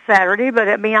 I guess, Saturday, but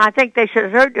I mean, I think they should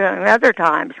have heard him other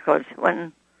times, because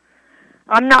when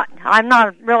I'm not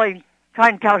really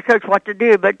trying to tell the coach what to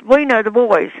do, but we know the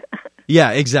boys.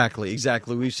 Yeah, exactly.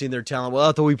 We've seen their talent. Well,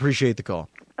 Ethel, we appreciate the call.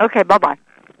 Okay, bye-bye.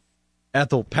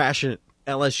 Ethel, passionate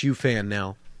LSU fan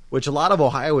now, which a lot of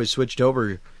Ohio has switched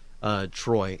over,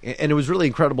 Troy. And it was really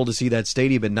incredible to see that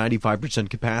stadium at 95%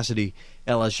 capacity,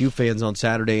 LSU fans on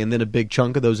Saturday, and then a big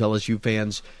chunk of those LSU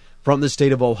fans from the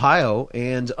state of Ohio,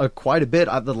 and quite a bit.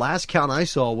 The last count I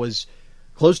saw was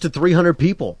close to 300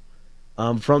 people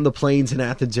from the Plains and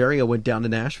Athens area went down to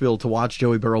Nashville to watch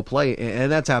Joey Burrow play,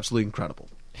 and that's absolutely incredible.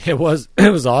 It was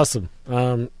awesome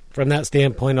from that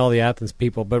standpoint, all the Athens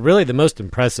people. But really the most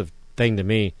impressive thing to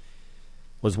me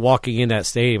was walking in that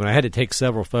stadium, and I had to take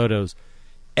several photos.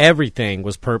 Everything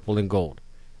was purple and gold.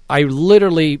 I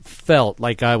literally felt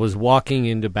like I was walking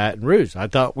into Baton Rouge. I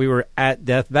thought we were at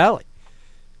Death Valley.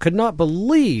 Could not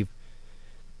believe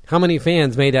how many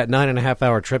fans made that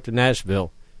 9.5-hour trip to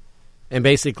Nashville and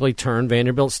basically turned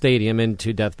Vanderbilt Stadium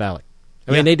into Death Valley.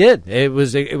 I mean, they did. It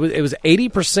was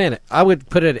 80%. I would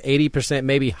put it at 80%,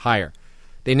 maybe higher.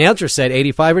 The announcer said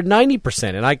 85 or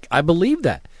 90%, and I believe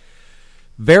that.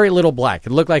 Very little black.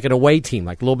 It looked like an away team,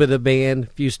 like a little bit of the band, a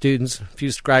few students, a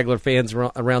few straggler fans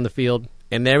around the field,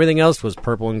 and everything else was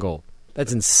purple and gold.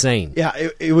 That's insane. Yeah,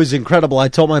 it was incredible. I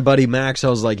told my buddy Max, I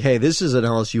was like, hey, this is an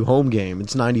LSU home game.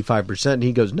 It's 95%. And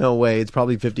he goes, no way. It's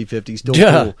probably 50-50. Still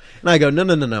cool. And I go,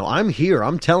 no. I'm here.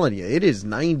 I'm telling you. It is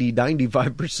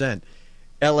 95%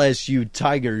 LSU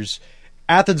Tigers.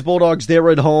 Athens Bulldogs, they're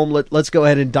at home. Let's go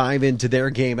ahead and dive into their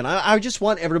game. And I just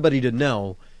want everybody to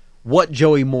know what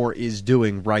Joey Moore is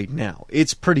doing right now.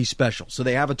 It's pretty special. So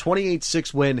they have a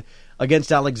 28-6 win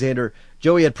against Alexander.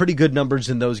 Joey had pretty good numbers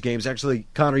in those games. Actually,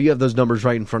 Connor, you have those numbers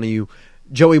right in front of you.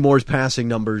 Joey Moore's passing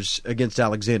numbers against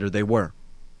Alexander, they were.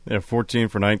 Yeah, 14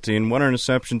 for 19, 1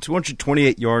 interception,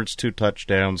 228 yards, 2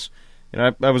 touchdowns.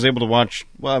 And I was able to watch,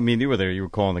 well, I mean, you were there, you were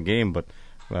calling the game, but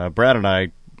Brad and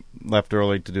I left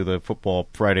early to do the football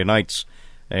Friday nights.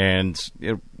 And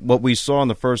what we saw in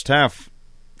the first half,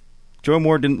 Joey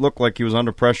Moore didn't look like he was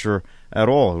under pressure at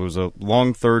all. It was a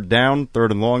long third down,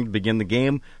 3rd and long to begin the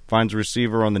game, finds a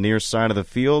receiver on the near side of the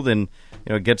field, and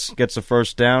gets a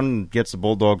first down and gets the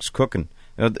Bulldogs cooking.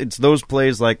 It's those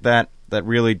plays like that that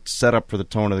really set up for the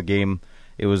tone of the game.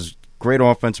 It was great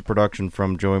offensive production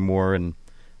from Joey Moore, and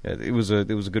it was a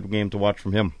good game to watch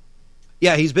from him.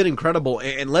 Yeah, he's been incredible.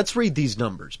 And let's read these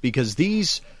numbers,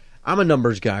 because I'm a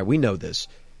numbers guy. We know this.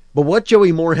 But what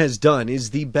Joey Moore has done is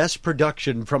the best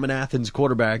production from an Athens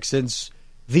quarterback since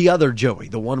the other Joey,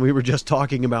 the one we were just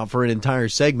talking about for an entire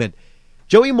segment.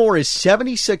 Joey Moore is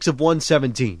 76 of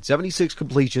 117, 76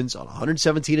 completions on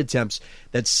 117 attempts.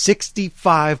 That's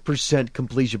 65%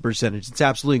 completion percentage. It's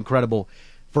absolutely incredible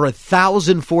for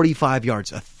 1,045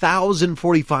 yards.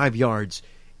 1,045 yards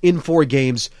in 4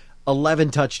 games,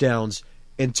 11 touchdowns,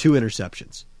 and 2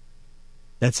 interceptions.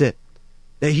 That's it.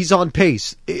 He's on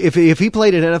pace. If he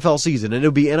played an NFL season, and it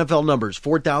would be NFL numbers,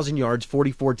 4,000 yards,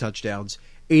 44 touchdowns,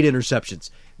 8 interceptions.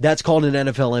 That's called an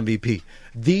NFL MVP.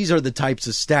 These are the types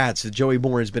of stats that Joey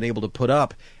Moore has been able to put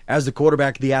up as the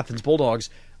quarterback of the Athens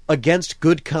Bulldogs against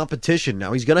good competition.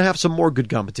 Now, he's going to have some more good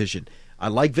competition. I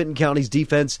like Vinton County's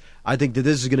defense. I think that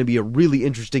this is going to be a really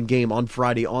interesting game on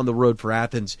Friday on the road for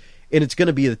Athens, and it's going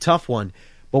to be a tough one.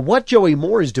 But what Joey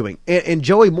Moore is doing, and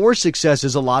Joey Moore's success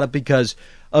is a lot of because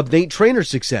of Nate Trainor's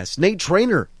success. Nate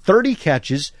Trainor, 30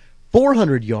 catches,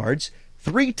 400 yards,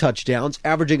 3 touchdowns,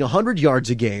 averaging 100 yards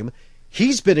a game.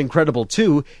 He's been incredible,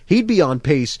 too. He'd be on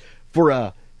pace for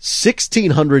a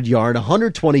 1,600-yard,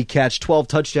 120-catch,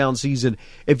 12-touchdown season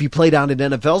if he played out an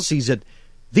NFL season.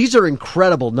 These are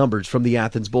incredible numbers from the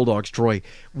Athens Bulldogs, Troy.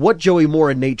 What Joey Moore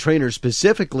and Nate Trainor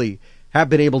specifically have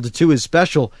been able to do is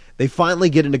special. They finally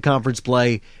get into conference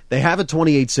play. They have a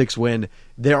 28-6 win.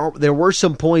 There were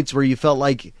some points where you felt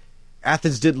like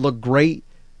Athens didn't look great,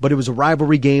 but it was a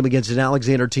rivalry game against an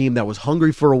Alexander team that was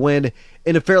hungry for a win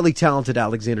and a fairly talented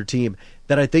Alexander team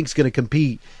that I think is going to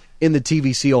compete in the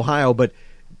TVC Ohio. But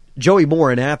Joey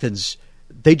Moore and Athens,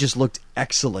 they just looked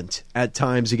excellent at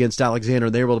times against Alexander,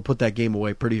 and they were able to put that game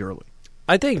away pretty early.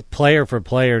 I think player for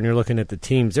player, and you're looking at the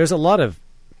teams, there's a lot of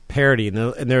parity,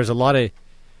 and there's a lot of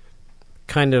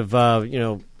kind of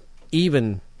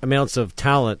even amounts of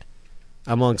talent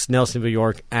amongst Nelsonville,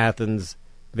 York, Athens,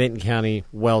 Benton County,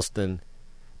 Wellston.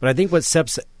 But I think what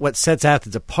sets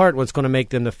Athens apart, what's going to make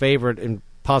them the favorite and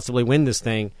possibly win this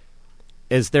thing,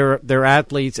 is their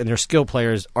athletes and their skill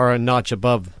players are a notch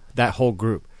above that whole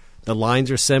group. The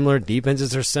lines are similar,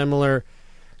 defenses are similar.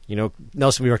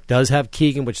 Nelsonville, York does have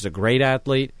Keegan, which is a great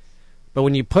athlete. But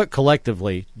when you put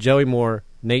collectively Joey Moore,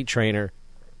 Nate Trainer,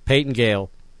 Peyton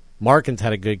Gale, Markins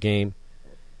had a good game,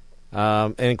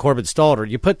 and Corbin Stalter,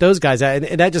 you put those guys out,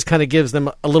 and that just kind of gives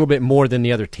them a little bit more than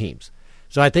the other teams.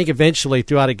 So I think eventually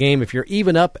throughout a game, if you're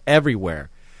even up everywhere,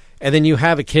 and then you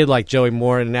have a kid like Joey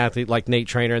Moore and an athlete like Nate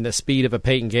Trainer and the speed of a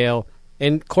Peyton Gale,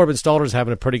 and Corbin Stalter's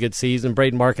having a pretty good season.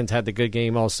 Braden Markins had the good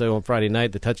game also on Friday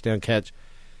night, the touchdown catch.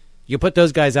 You put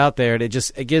those guys out there, and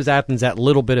it gives Athens that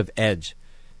little bit of edge.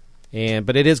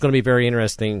 But it is going to be very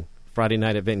interesting Friday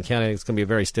night at Benton County. It's going to be a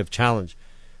very stiff challenge.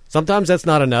 Sometimes that's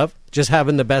not enough. Just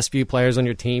having the best few players on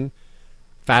your team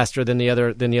faster than the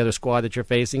other squad that you're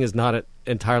facing is not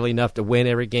entirely enough to win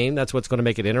every game. That's what's going to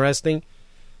make it interesting.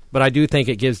 But I do think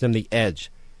it gives them the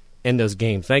edge in those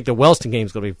games. I think the Wellston game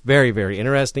is going to be very, very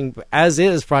interesting, as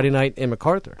is Friday night in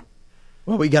MacArthur.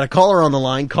 Well, we got a caller on the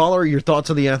line. Caller, your thoughts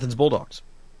on the Athens Bulldogs?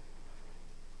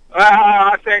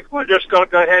 I think we're just going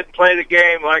to go ahead and play the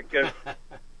game like the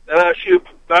LSU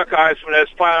Buckeyes when they was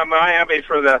playing Miami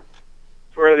for the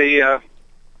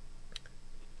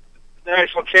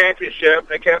national championship.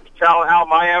 They kept telling how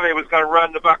Miami was going to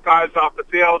run the Buckeyes off the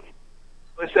field.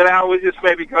 We said, we'll just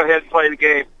maybe go ahead and play the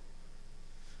game.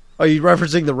 Are you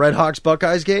referencing the Red Hawks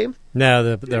Buckeyes game?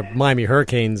 No, the Miami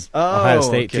Hurricanes Ohio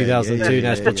State 2002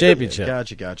 national championship.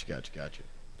 Gotcha.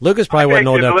 Lucas probably wasn't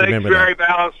old enough to remember that. The league's very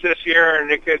balanced this year,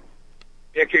 and it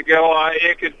could go on.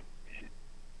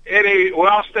 Any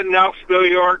Wellston, Nelsonville,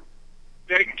 York,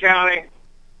 Benton County,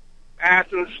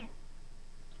 Athens.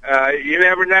 You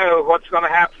never know what's going to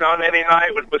happen on any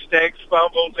night with mistakes,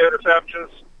 fumbles, interceptions.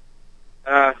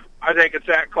 I think it's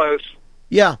that close.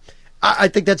 Yeah, I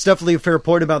think that's definitely a fair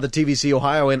point about the TVC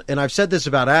Ohio, and I've said this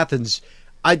about Athens.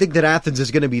 I think that Athens is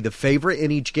going to be the favorite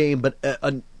in each game, but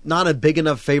not a big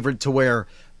enough favorite to where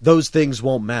those things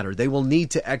won't matter. They will need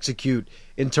to execute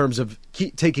in terms of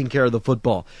taking care of the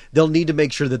football. They'll need to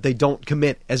make sure that they don't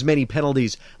commit as many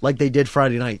penalties like they did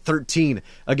Friday night, 13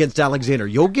 against Alexander.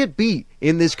 You'll get beat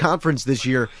in this conference this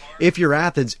year if you're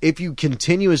Athens, if you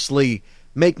continuously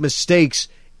make mistakes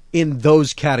in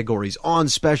those categories, on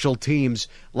special teams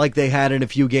like they had in a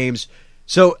few games.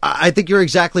 So I think you're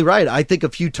exactly right. I think a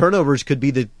few turnovers could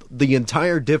be the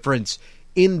entire difference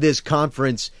in this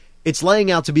conference. It's laying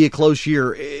out to be a close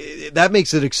year. That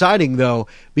makes it exciting, though,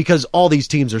 because all these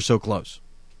teams are so close.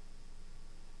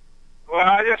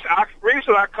 Well, the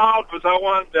reason I called was I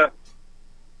wanted to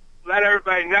let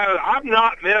everybody know I've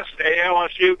not missed a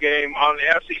LSU game on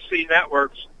the SEC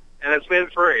networks, and it's been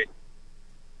free.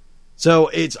 So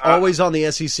it's always on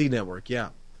the SEC network, yeah.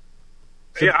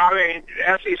 Yeah, I mean,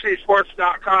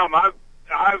 SECsports.com.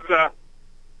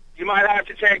 You might have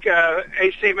to take a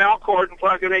HDMI cord and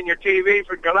plug it in your TV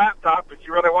for your laptop if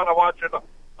you really want to watch it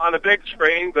on the big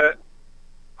screen. But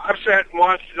I've sat and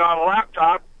watched it on a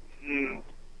laptop. And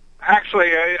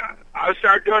actually, I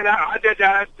started doing that. I did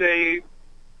that at the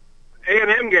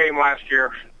A&M game last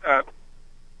year.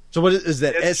 So what is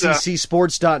that,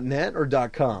 SECsports.net or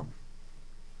 .com?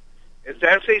 It's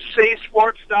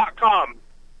SECsports.com.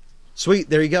 Sweet,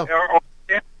 there you go.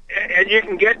 And you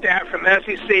can get that from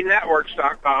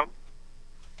SECnetworks.com.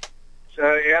 So,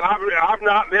 and I've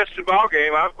not missed a ball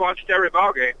game. I've watched every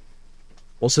ball game.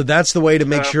 Well, so that's the way to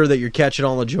make sure that you're catching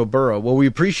all of Joe Burrow. Well, we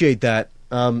appreciate that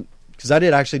because I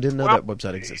didn't know that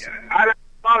website existed. A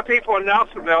lot of people in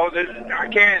Nelsonville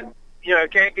that can't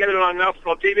get it on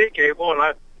Nelsonville TV cable, and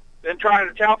I've been trying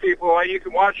to tell people you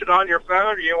can watch it on your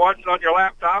phone, or you can watch it on your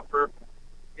laptop, or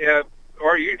you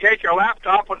can take your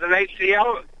laptop with an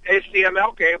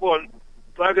HDMI cable and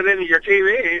plug it into your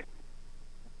TV.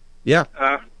 Yeah.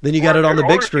 Then you got it on the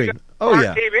big screen. Oh,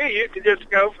 yeah. TV, you can just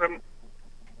go from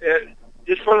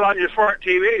just put it on your smart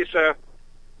TV. So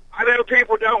I know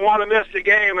people don't want to miss the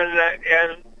game,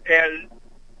 and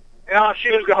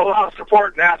LSU's got a lot of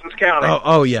support in Athens County.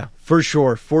 Oh yeah, for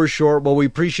sure. Well, we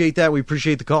appreciate that. We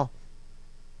appreciate the call.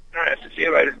 All right, see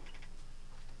you later.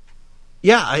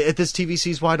 Yeah, this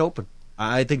TVC's wide open.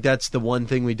 I think that's the one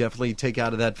thing we definitely take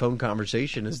out of that phone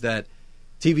conversation is that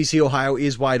TVC Ohio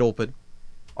is wide open.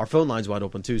 Our phone line's wide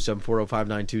open, too,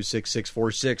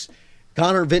 740-592-6646.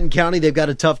 Connor, Vinton County, they've got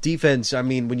a tough defense. I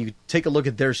mean, when you take a look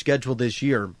at their schedule this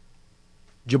year,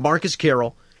 Jamarcus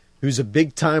Carroll, who's a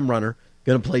big-time runner,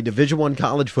 going to play Division I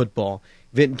college football.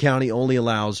 Vinton County only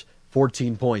allows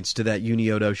 14 points to that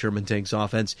Unioto Sherman Tanks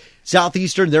offense.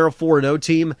 Southeastern, they're a 4-0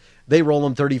 team. They roll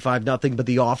them 35-0, but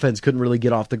the offense couldn't really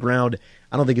get off the ground.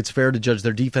 I don't think it's fair to judge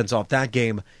their defense off that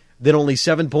game. Then only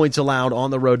 7 points allowed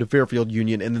on the road to Fairfield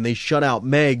Union, and then they shut out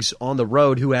Meigs on the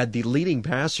road, who had the leading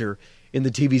passer in the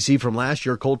TVC from last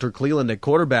year, Coulter Cleland, at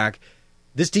quarterback.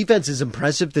 This defense is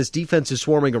impressive. This defense is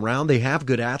swarming around. They have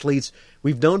good athletes.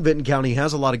 We've known Vinton County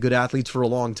has a lot of good athletes for a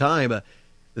long time.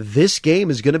 This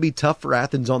game is going to be tough for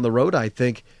Athens on the road, I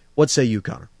think. What say you,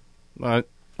 Connor? I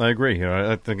agree.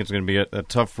 I think it's going to be a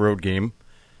tough road game.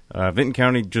 Vinton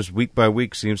County, just week by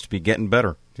week, seems to be getting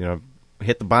better.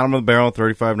 Hit the bottom of the barrel,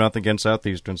 35-0 against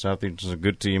Southeastern. Southeastern is a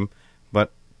good team,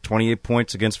 but 28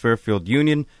 points against Fairfield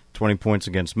Union, 20 points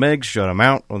against Meigs, shut them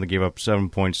out. Only gave up 7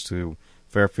 points to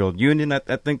Fairfield Union.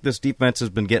 I think this defense has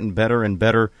been getting better and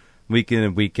better week in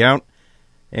and week out.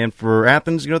 And for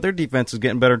Athens, their defense is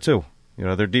getting better too.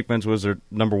 Their defense was their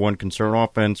number one concern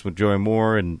offense with Joey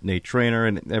Moore and Nate Trainer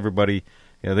and everybody.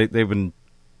 They've been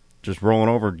just rolling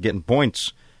over, getting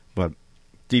points, but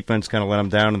defense kind of let them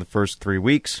down in the first 3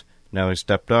 weeks. Now they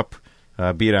stepped up,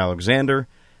 beat Alexander,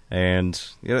 and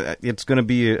it's going to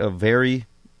be a very,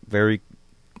 very.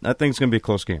 I think it's going to be a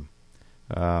close game.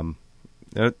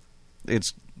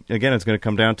 It's going to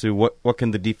come down to what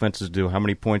can the defenses do? How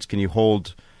many points can you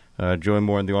hold Joey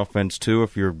Moore in the offense to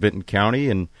if you're Vinton County,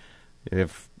 and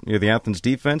if you're the Athens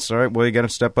defense? All right, well you got to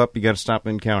step up. You got to stop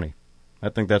Vinton County. I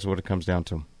think that's what it comes down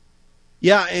to.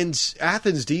 Yeah, and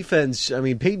Athens defense. I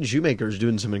mean, Peyton Shoemaker's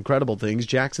doing some incredible things.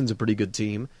 Jackson's a pretty good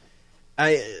team.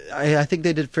 I think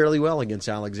they did fairly well against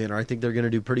Alexander. I think they're going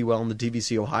to do pretty well in the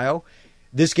TVC Ohio.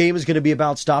 This game is going to be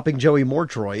about stopping Joey Moore,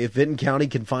 Troy. If Vinton County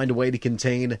can find a way to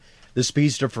contain the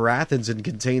speedster for Athens and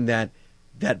contain that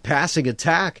passing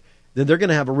attack, then they're going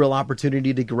to have a real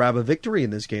opportunity to grab a victory in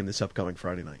this game this upcoming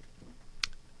Friday night.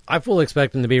 I fully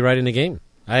expect them to be right in the game.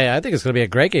 I think it's going to be a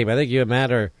great game. I think you and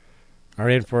Matt are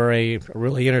in for a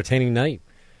really entertaining night.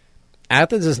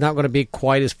 Athens is not going to be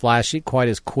quite as flashy, quite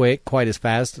as quick, quite as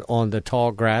fast on the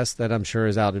tall grass that I'm sure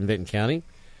is out in Vinton County.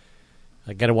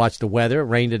 I got to watch the weather.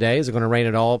 Rain today. Is it going to rain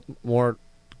at all more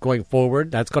going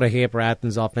forward? That's going to hamper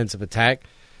Athens' offensive attack.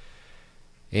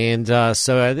 And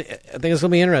so I think it's going to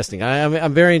be interesting.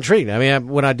 I'm very intrigued. I mean,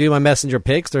 when I do my messenger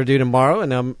picks, they're due tomorrow,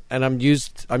 and I'm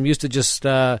used to just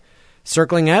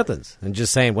circling Athens and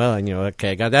just saying, well,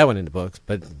 okay, I got that one in the books.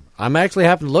 But I'm actually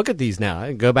having to look at these now.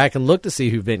 I go back and look to see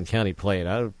who Vinton County played.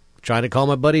 I'm trying to call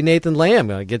my buddy Nathan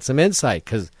Lamb, get some insight,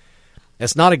 because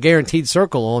it's not a guaranteed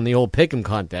circle on the old Pick'em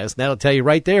contest. That'll tell you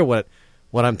right there what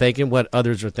I'm thinking, what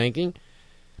others are thinking.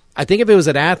 I think if it was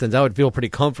at Athens, I would feel pretty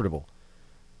comfortable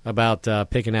about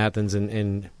picking Athens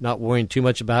and not worrying too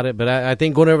much about it. But I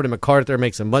think going over to MacArthur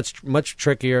makes it much, much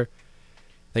trickier.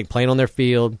 I think playing on their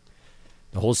field,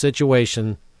 the whole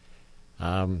situation.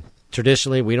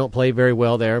 Traditionally, we don't play very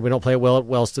well there. We don't play well at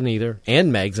Wellston either,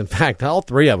 and Meigs. In fact, all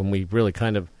three of them we really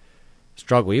kind of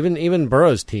struggle. Even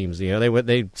Burroughs teams,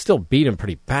 they still beat them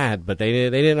pretty bad, but they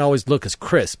didn't always look as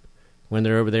crisp when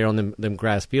they're over there on them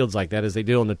grass fields like that as they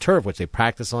do on the turf, which they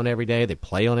practice on every day. They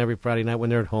play on every Friday night when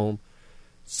they're at home.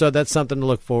 So that's something to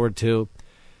look forward to.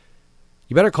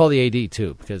 You better call the AD,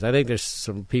 too, because I think there's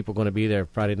some people going to be there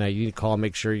Friday night. You need to call and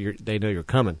make sure they know you're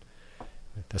coming.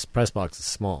 This press box is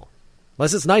small.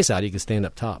 Unless it's nice out, you can stand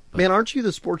up top. But, man, aren't you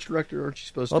the sports director? Aren't you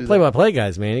supposed to do play-by-play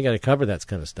guys, man. You got to cover that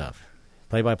kind of stuff.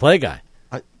 Play-by-play guy.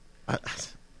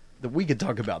 We could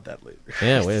talk about that later.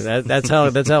 Yeah, that's how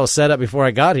it was set up before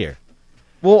I got here.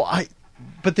 Well,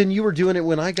 but then you were doing it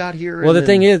when I got here. Well, the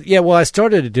thing is, I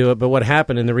started to do it, but what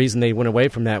happened, and the reason they went away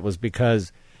from that was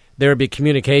because there would be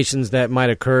communications that might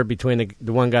occur between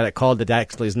the one guy that called that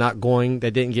actually is not going,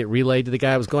 that didn't get relayed to the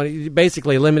guy who was going,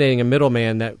 basically eliminating a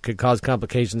middleman that could cause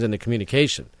complications in the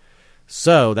communication.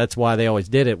 So that's why they always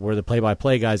did it, where the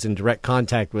play-by-play guy's in direct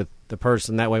contact with the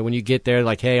person. That way when you get there,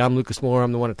 like, hey, I'm Lucas Moore,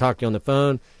 I'm the one to talk to you on the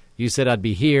phone. You said I'd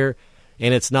be here.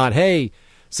 And it's not, hey,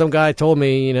 some guy told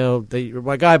me,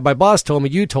 my boss told me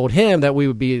you told him that we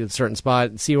would be at a certain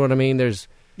spot. See what I mean?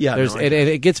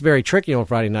 It gets very tricky on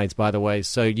Friday nights, by the way.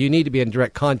 So you need to be in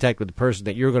direct contact with the person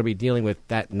that you're going to be dealing with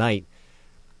that night.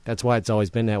 That's why it's always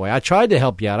been that way. I tried to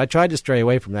help you out. I tried to stray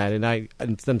away from that,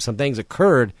 and some things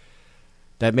occurred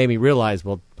that made me realize,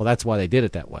 well, that's why they did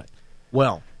it that way.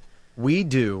 Well, we'll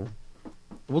do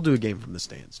a game from the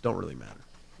stands. Don't really matter.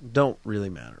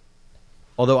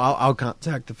 Although I'll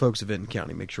contact the folks of Vinton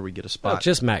County, make sure we get a spot. Oh,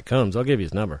 just Matt Combs. I'll give you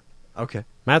his number. Okay.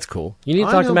 Matt's cool. You need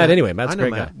to talk to Matt anyway. Matt's a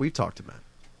great guy. We've talked to Matt.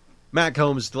 Matt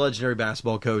Combs, the legendary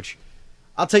basketball coach.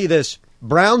 I'll tell you this.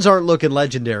 Browns aren't looking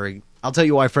legendary. I'll tell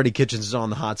you why Freddie Kitchens is on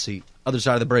the hot seat. Other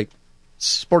side of the break.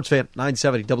 Sports Fan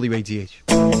 970 WATH.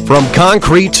 From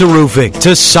concrete to roofing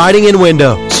to siding and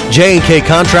windows, J&K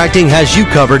Contracting has you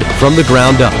covered from the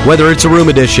ground up. Whether it's a room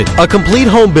addition, a complete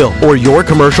home build, or your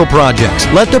commercial projects,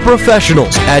 let the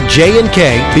professionals at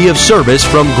J&K be of service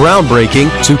from groundbreaking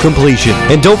to completion.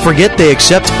 And don't forget they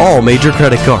accept all major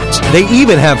credit cards. They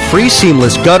even have free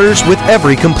seamless gutters with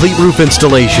every complete roof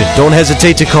installation. Don't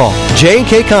hesitate to call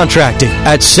J&K Contracting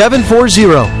at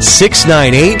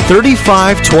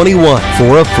 740-698-3521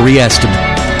 for a free estimate.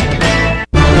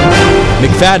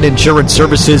 McFadden Insurance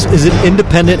Services is an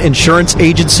independent insurance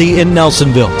agency in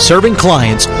Nelsonville, serving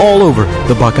clients all over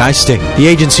the Buckeye State. The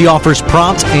agency offers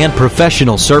prompt and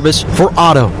professional service for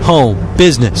auto, home,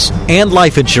 business, and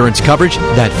life insurance coverage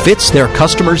that fits their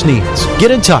customers' needs.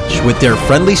 Get in touch with their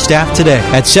friendly staff today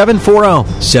at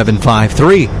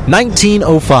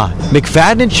 740-753-1905.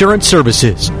 McFadden Insurance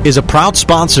Services is a proud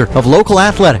sponsor of local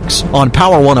athletics on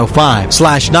Power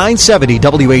 105/970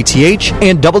 WATH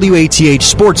and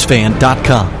WATHSportsFan.com.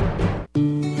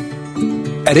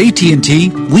 At AT&T,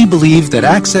 we believe that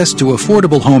access to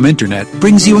affordable home internet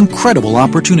brings you incredible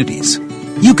opportunities.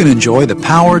 You can enjoy the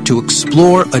power to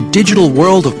explore a digital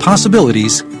world of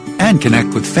possibilities and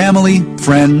connect with family,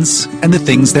 friends, and the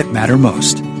things that matter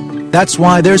most. That's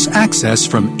why there's access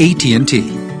from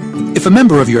AT&T. If a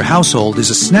member of your household is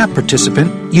a SNAP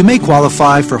participant, you may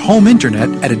qualify for home internet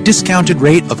at a discounted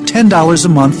rate of $10 a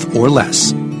month or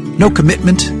less. No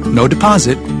commitment, no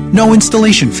deposit, no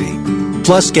installation fee.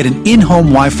 Plus, get an in-home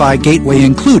Wi-Fi gateway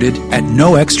included at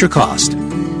no extra cost.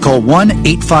 Call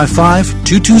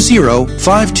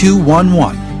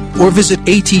 1-855-220-5211 or visit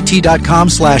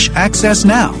att.com/access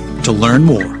now to learn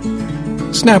more.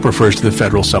 SNAP refers to the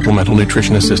Federal Supplemental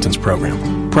Nutrition Assistance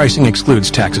Program. Pricing excludes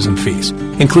taxes and fees.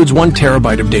 Includes 1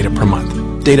 terabyte of data per month.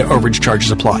 Data overage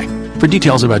charges apply. For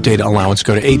details about data allowance,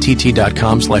 go to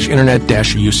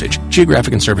att.com/internet-usage.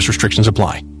 Geographic and service restrictions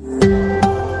apply.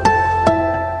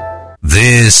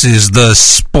 This is the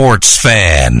Sports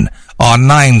Fan on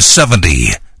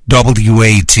 970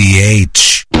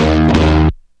 WATH.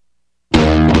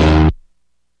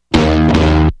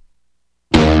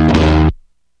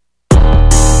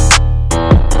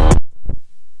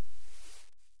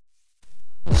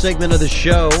 Segment of the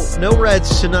show. No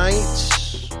Reds tonight.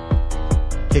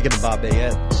 Kicking to Bob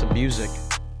Bayette. Some music.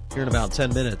 Here in about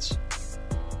 10 minutes.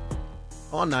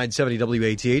 On 970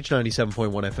 WATH,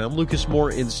 97.1 FM. Lucas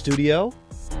Moore in studio.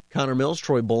 Connor Mills,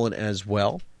 Troy Bolin as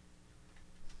well.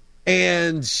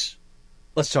 And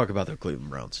let's talk about the Cleveland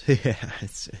Browns.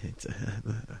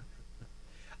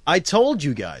 I told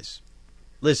you guys,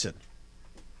 listen,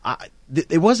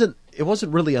 it wasn't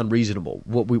really unreasonable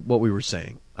what we were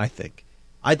saying, I think.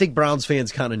 I think Browns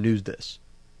fans kind of knew this.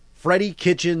 Freddie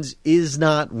Kitchens is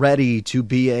not ready to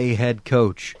be a head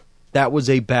coach. That was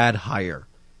a bad hire.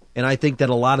 And I think that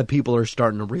a lot of people are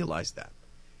starting to realize that.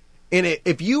 And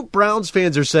if you Browns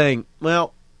fans are saying,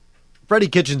 well, Freddie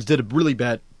Kitchens did a really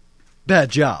bad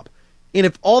job. And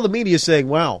if all the media is saying,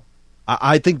 wow,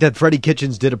 I think that Freddie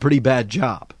Kitchens did a pretty bad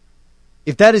job.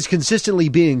 If that is consistently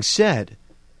being said,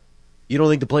 you don't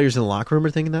think the players in the locker room are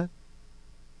thinking that?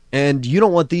 And you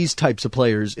don't want these types of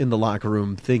players in the locker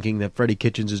room thinking that Freddie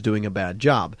Kitchens is doing a bad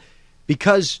job.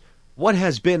 Because what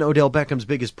has been Odell Beckham's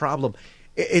biggest problem,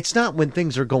 it's not when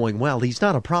things are going well. He's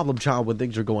not a problem child when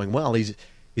things are going well. He's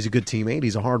a good teammate.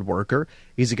 He's a hard worker.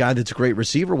 He's a guy that's a great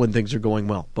receiver when things are going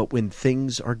well. But when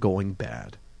things are going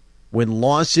bad, when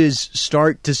losses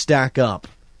start to stack up,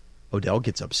 Odell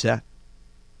gets upset.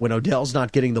 When Odell's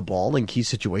not getting the ball in key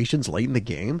situations late in the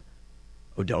game,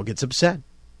 Odell gets upset.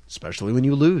 Especially when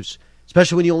you lose.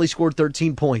 Especially when you only scored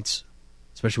 13 points.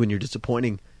 Especially when you're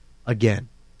disappointing again.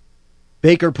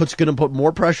 Baker going to put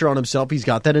more pressure on himself. He's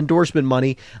got that endorsement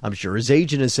money. I'm sure his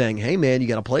agent is saying, hey, man, you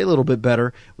got to play a little bit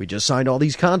better. We just signed all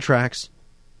these contracts.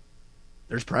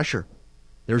 There's pressure.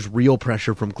 There's real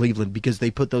pressure from Cleveland because they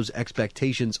put those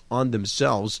expectations on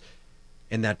themselves,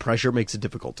 and that pressure makes it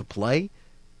difficult to play.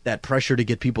 That pressure to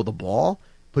get people the ball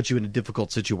puts you in a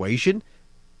difficult situation,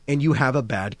 and you have a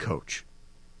bad coach.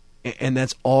 And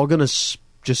that's all going to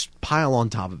just pile on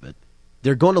top of it.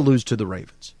 They're going to lose to the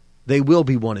Ravens. They will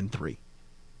be 1-3.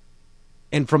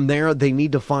 And from there, they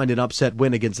need to find an upset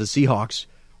win against the Seahawks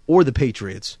or the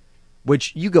Patriots,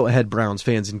 which you go ahead, Browns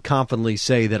fans, and confidently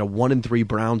say that a 1-3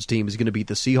 Browns team is going to beat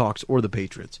the Seahawks or the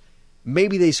Patriots.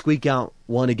 Maybe they squeak out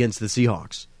one against the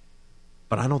Seahawks,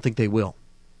 but I don't think they will.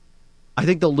 I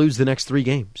think they'll lose the next 3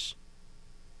 games.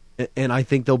 And I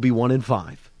think they'll be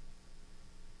 1-5.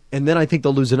 And then I think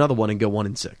they'll lose another one and go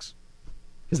 1-6.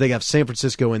 Because they have San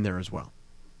Francisco in there as well.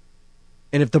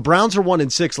 And if the Browns are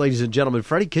 1-6, ladies and gentlemen,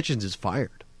 Freddie Kitchens is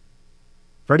fired.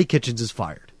 Freddie Kitchens is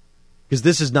fired. Because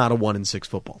this is not a 1-6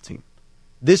 football team.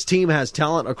 This team has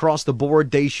talent across the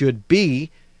board. They should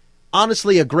be,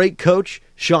 honestly, a great coach,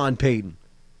 Sean Payton,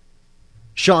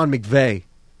 Sean McVay,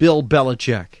 Bill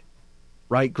Belichick,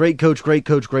 right? Great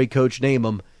coach, name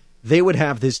them. They would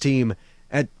have this team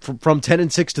from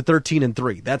 10-6 to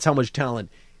 13-3. That's how much talent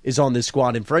is on this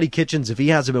squad. And Freddie Kitchens, if he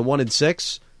hasn't been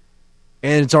 1-6,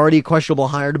 and it's already a questionable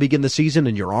hire to begin the season,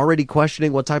 and you're already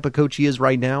questioning what type of coach he is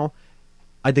right now,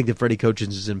 I think that Freddie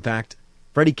Kitchens is in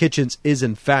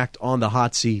fact on the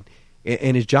hot seat,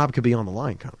 and his job could be on the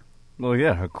line, Connor. Well,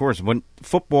 yeah, of course. When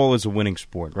football is a winning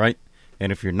sport, right?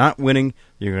 And if you're not winning,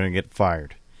 you're going to get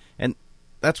fired. And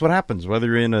that's what happens, whether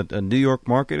you're in a New York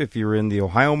market, if you're in the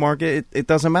Ohio market, it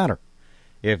doesn't matter.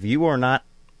 If you are not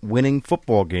winning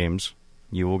football games,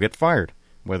 you will get fired.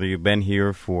 Whether you've been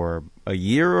here for a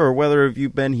year or whether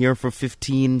you've been here for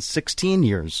 15, 16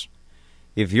 years.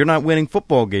 If you're not winning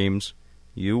football games,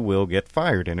 you will get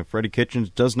fired. And if Freddie Kitchens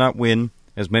does not win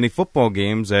as many football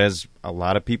games as a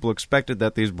lot of people expected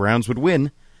that these Browns would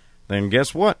win, then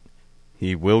guess what?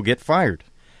 He will get fired.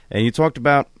 And you talked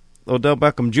about Odell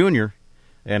Beckham Jr.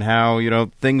 and how,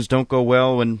 things don't go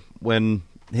well when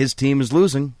his team is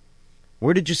losing.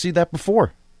 Where did you see that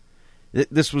before?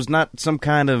 This was not some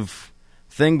kind of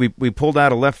thing we pulled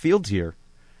out of left field here.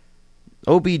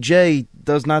 OBJ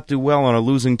does not do well on a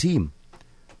losing team.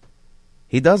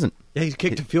 He doesn't. Yeah, he's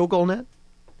kicked a field goal net?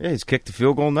 Yeah, he's kicked a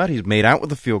field goal net. He's made out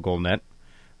with a field goal net.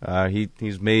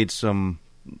 He's made some...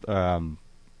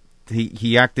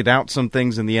 He acted out some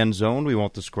things in the end zone we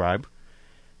won't describe.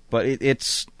 But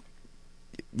it's...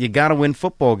 You got to win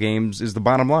football games is the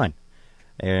bottom line.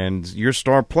 And your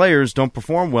star players don't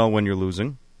perform well when you're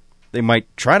losing. They might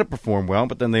try to perform well,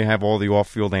 but then they have all the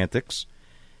off-field antics.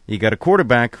 You got a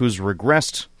quarterback who's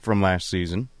regressed from last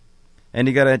season. And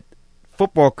you got a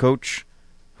football coach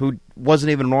who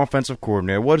wasn't even an offensive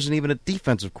coordinator, wasn't even a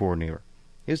defensive coordinator.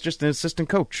 He was just an assistant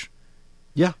coach.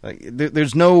 Yeah.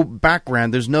 There's no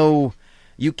background.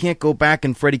 You can't go back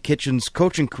in Freddie Kitchens'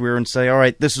 coaching career and say, all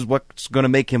right, this is what's going to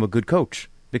make him a good coach.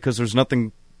 Because there's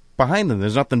nothing behind him.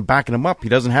 There's nothing backing him up. He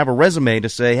doesn't have a resume to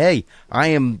say, hey, I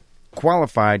am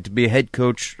qualified to be a head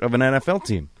coach of an NFL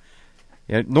team.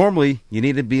 Normally, you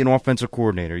need to be an offensive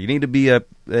coordinator. You need to be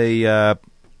a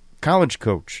college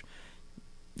coach.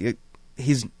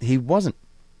 He wasn't.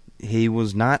 He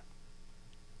was not.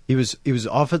 He was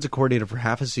offensive coordinator for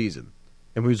half a season,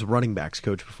 and he was a running backs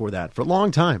coach before that for a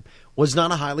long time. Was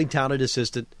not a highly touted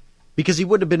assistant because he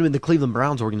wouldn't have been in the Cleveland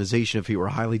Browns organization if he were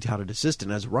a highly touted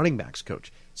assistant as a running backs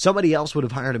coach. Somebody else would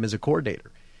have hired him as a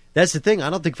coordinator. That's the thing. I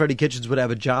don't think Freddie Kitchens would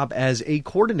have a job as a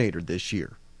coordinator this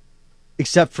year,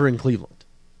 except for in Cleveland.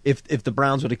 If the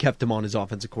Browns would have kept him on as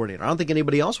offensive coordinator, I don't think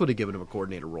anybody else would have given him a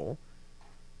coordinator role.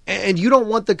 And you don't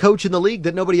want the coach in the league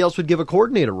that nobody else would give a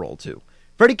coordinator role to.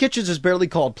 Freddie Kitchens has barely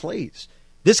called plays.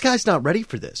 This guy's not ready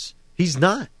for this. He's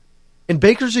not. And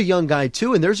Baker's a young guy,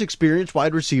 too, and there's experienced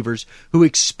wide receivers who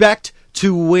expect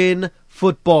to win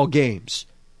football games.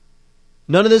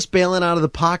 None of this bailing out of the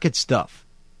pocket stuff.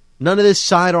 None of this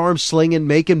sidearm slinging,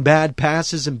 making bad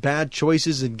passes and bad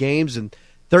choices in games and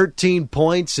 13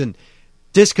 points and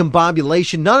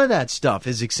discombobulation. None of that stuff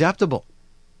is acceptable.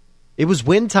 It was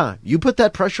win time. You put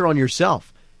that pressure on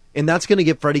yourself, and that's going to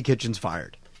get Freddie Kitchens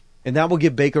fired. And that will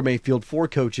give Baker Mayfield 4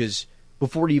 coaches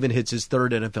before he even hits his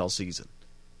 3rd NFL season.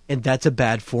 And that's a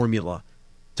bad formula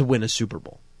to win a Super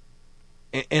Bowl.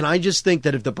 And I just think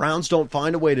that if the Browns don't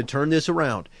find a way to turn this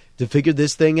around, to figure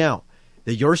this thing out,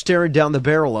 that you're staring down the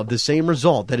barrel of the same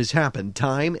result that has happened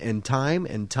time and time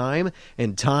and time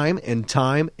and time and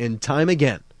time and time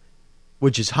again,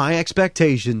 which is high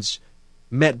expectations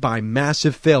met by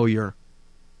massive failure,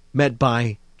 met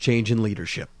by change in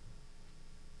leadership.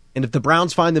 And if the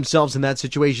Browns find themselves in that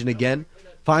situation again,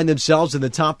 find themselves in the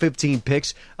top 15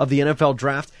 picks of the NFL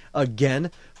draft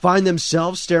again, find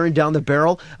themselves staring down the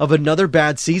barrel of another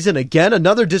bad season again,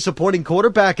 another disappointing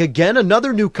quarterback again,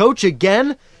 another new coach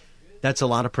again, that's a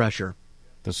lot of pressure.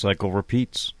 The cycle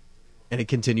repeats. And it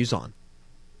continues on.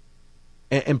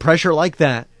 And pressure like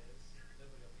that,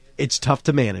 it's tough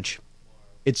to manage.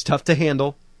 It's tough to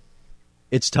handle.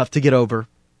 It's tough to get over.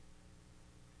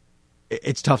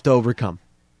 It's tough to overcome.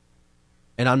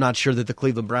 And I'm not sure that the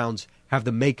Cleveland Browns have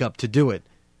the makeup to do it.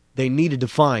 They needed to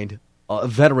find a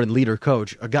veteran leader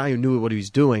coach, a guy who knew what he was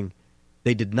doing.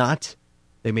 They did not.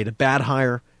 They made a bad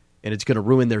hire, and it's going to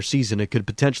ruin their season. It could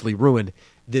potentially ruin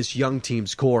this young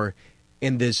team's core.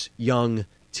 in this young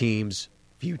team's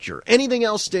future. Anything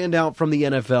else stand out from the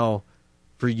NFL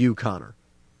for you, Connor,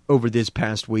 over this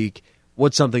past week?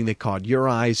 What's something that caught your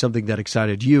eye, something that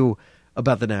excited you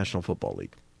about the National Football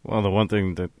League? Well, the one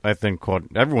thing that I think caught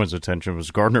everyone's attention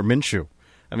was Gardner Minshew.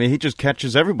 I mean, he just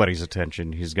catches everybody's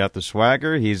attention. He's got the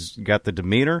swagger, he's got the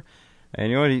demeanor, and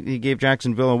you know what? He gave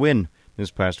Jacksonville a win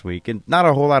this past week. And not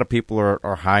a whole lot of people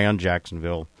are high on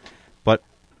Jacksonville. But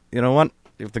you know what?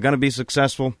 If they're going to be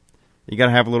successful, you got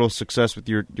to have a little success with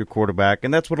your quarterback.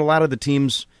 And that's what a lot of the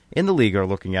teams in the league are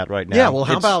looking at right now. Yeah, well,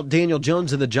 how about Daniel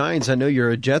Jones and the Giants? I know you're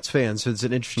a Jets fan, so it's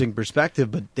an interesting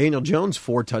perspective. But Daniel Jones,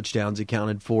 4 touchdowns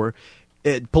accounted for.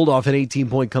 It pulled off an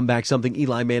 18-point comeback, something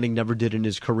Eli Manning never did in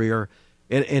his career.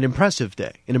 An impressive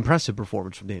day, an impressive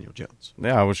performance from Daniel Jones.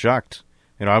 Yeah, I was shocked.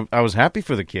 You know, I was happy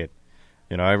for the kid.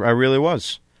 You know, I really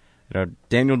was. You know,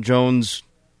 Daniel Jones,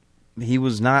 he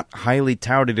was not highly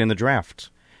touted in the draft.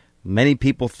 Many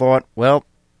people thought, well,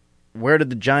 where did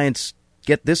the Giants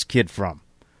get this kid from?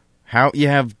 How you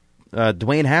have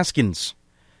Dwayne Haskins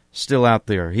still out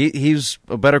there. He's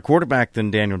a better quarterback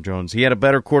than Daniel Jones. He had a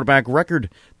better quarterback record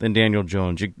than Daniel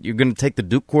Jones. You're going to take the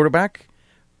Duke quarterback?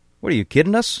 What, are you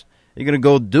kidding us? You're going to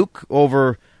go Duke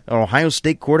over an Ohio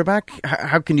State quarterback?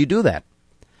 How can you do that?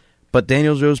 But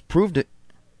Daniel Jones proved it.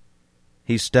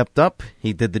 He stepped up,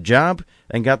 he did the job,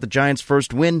 and got the Giants'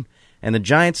 first win. And the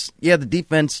Giants, yeah, the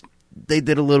defense, they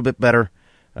did a little bit better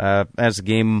as the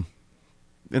game.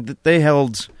 They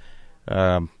held...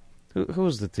 Who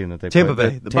was the team that they Tampa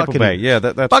played? Bay. The Tampa Buccaneers. Bay. Yeah,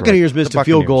 that's Buccaneers right. missed a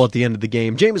field goal at the end of the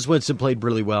game. Jameis Winston played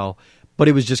really well, but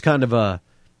it was just kind of a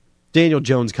Daniel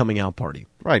Jones coming out party.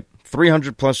 Right.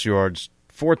 300-plus yards,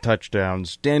 4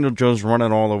 touchdowns, Daniel Jones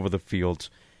running all over the field.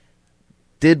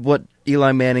 Did what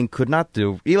Eli Manning could not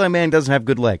do. Eli Manning doesn't have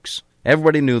good legs.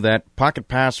 Everybody knew that. Pocket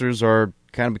passers are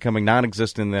kind of becoming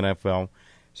non-existent in the NFL.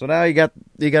 So now you got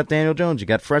Daniel Jones. You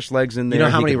got fresh legs in there. You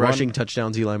know how many rushing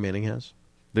touchdowns Eli Manning has?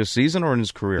 This season or in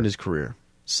his career? In his career.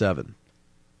 7.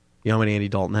 You know how many Andy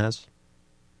Dalton has?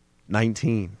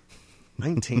 19.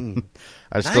 19.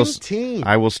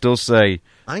 I will still say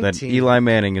 19. that Eli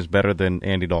Manning is better than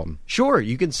Andy Dalton. Sure,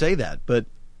 you can say that, but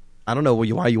I don't know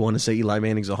why you want to say Eli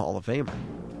Manning's a Hall of Famer.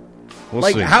 We'll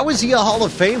see. How is he a Hall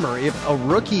of Famer if a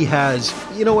rookie has,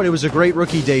 you know what, it was a great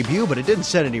rookie debut, but it didn't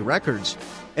set any records.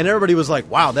 And everybody was like,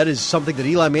 wow, that is something that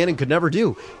Eli Manning could never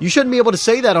do. You shouldn't be able to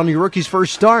say that on your rookie's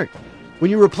first start. When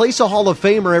you replace a Hall of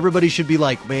Famer, everybody should be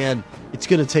like, man, it's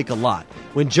going to take a lot.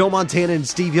 When Joe Montana and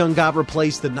Steve Young got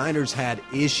replaced, the Niners had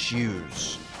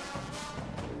issues.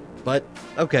 But,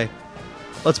 okay,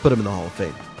 let's put him in the Hall of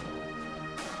Fame.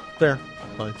 Fair,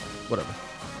 fine, whatever.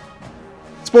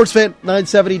 Sports Fan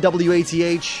 970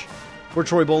 WATH. We're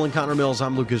Troy Bolin, Connor Mills.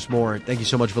 I'm Lucas Moore. Thank you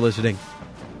so much for listening.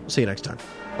 We'll see you next time.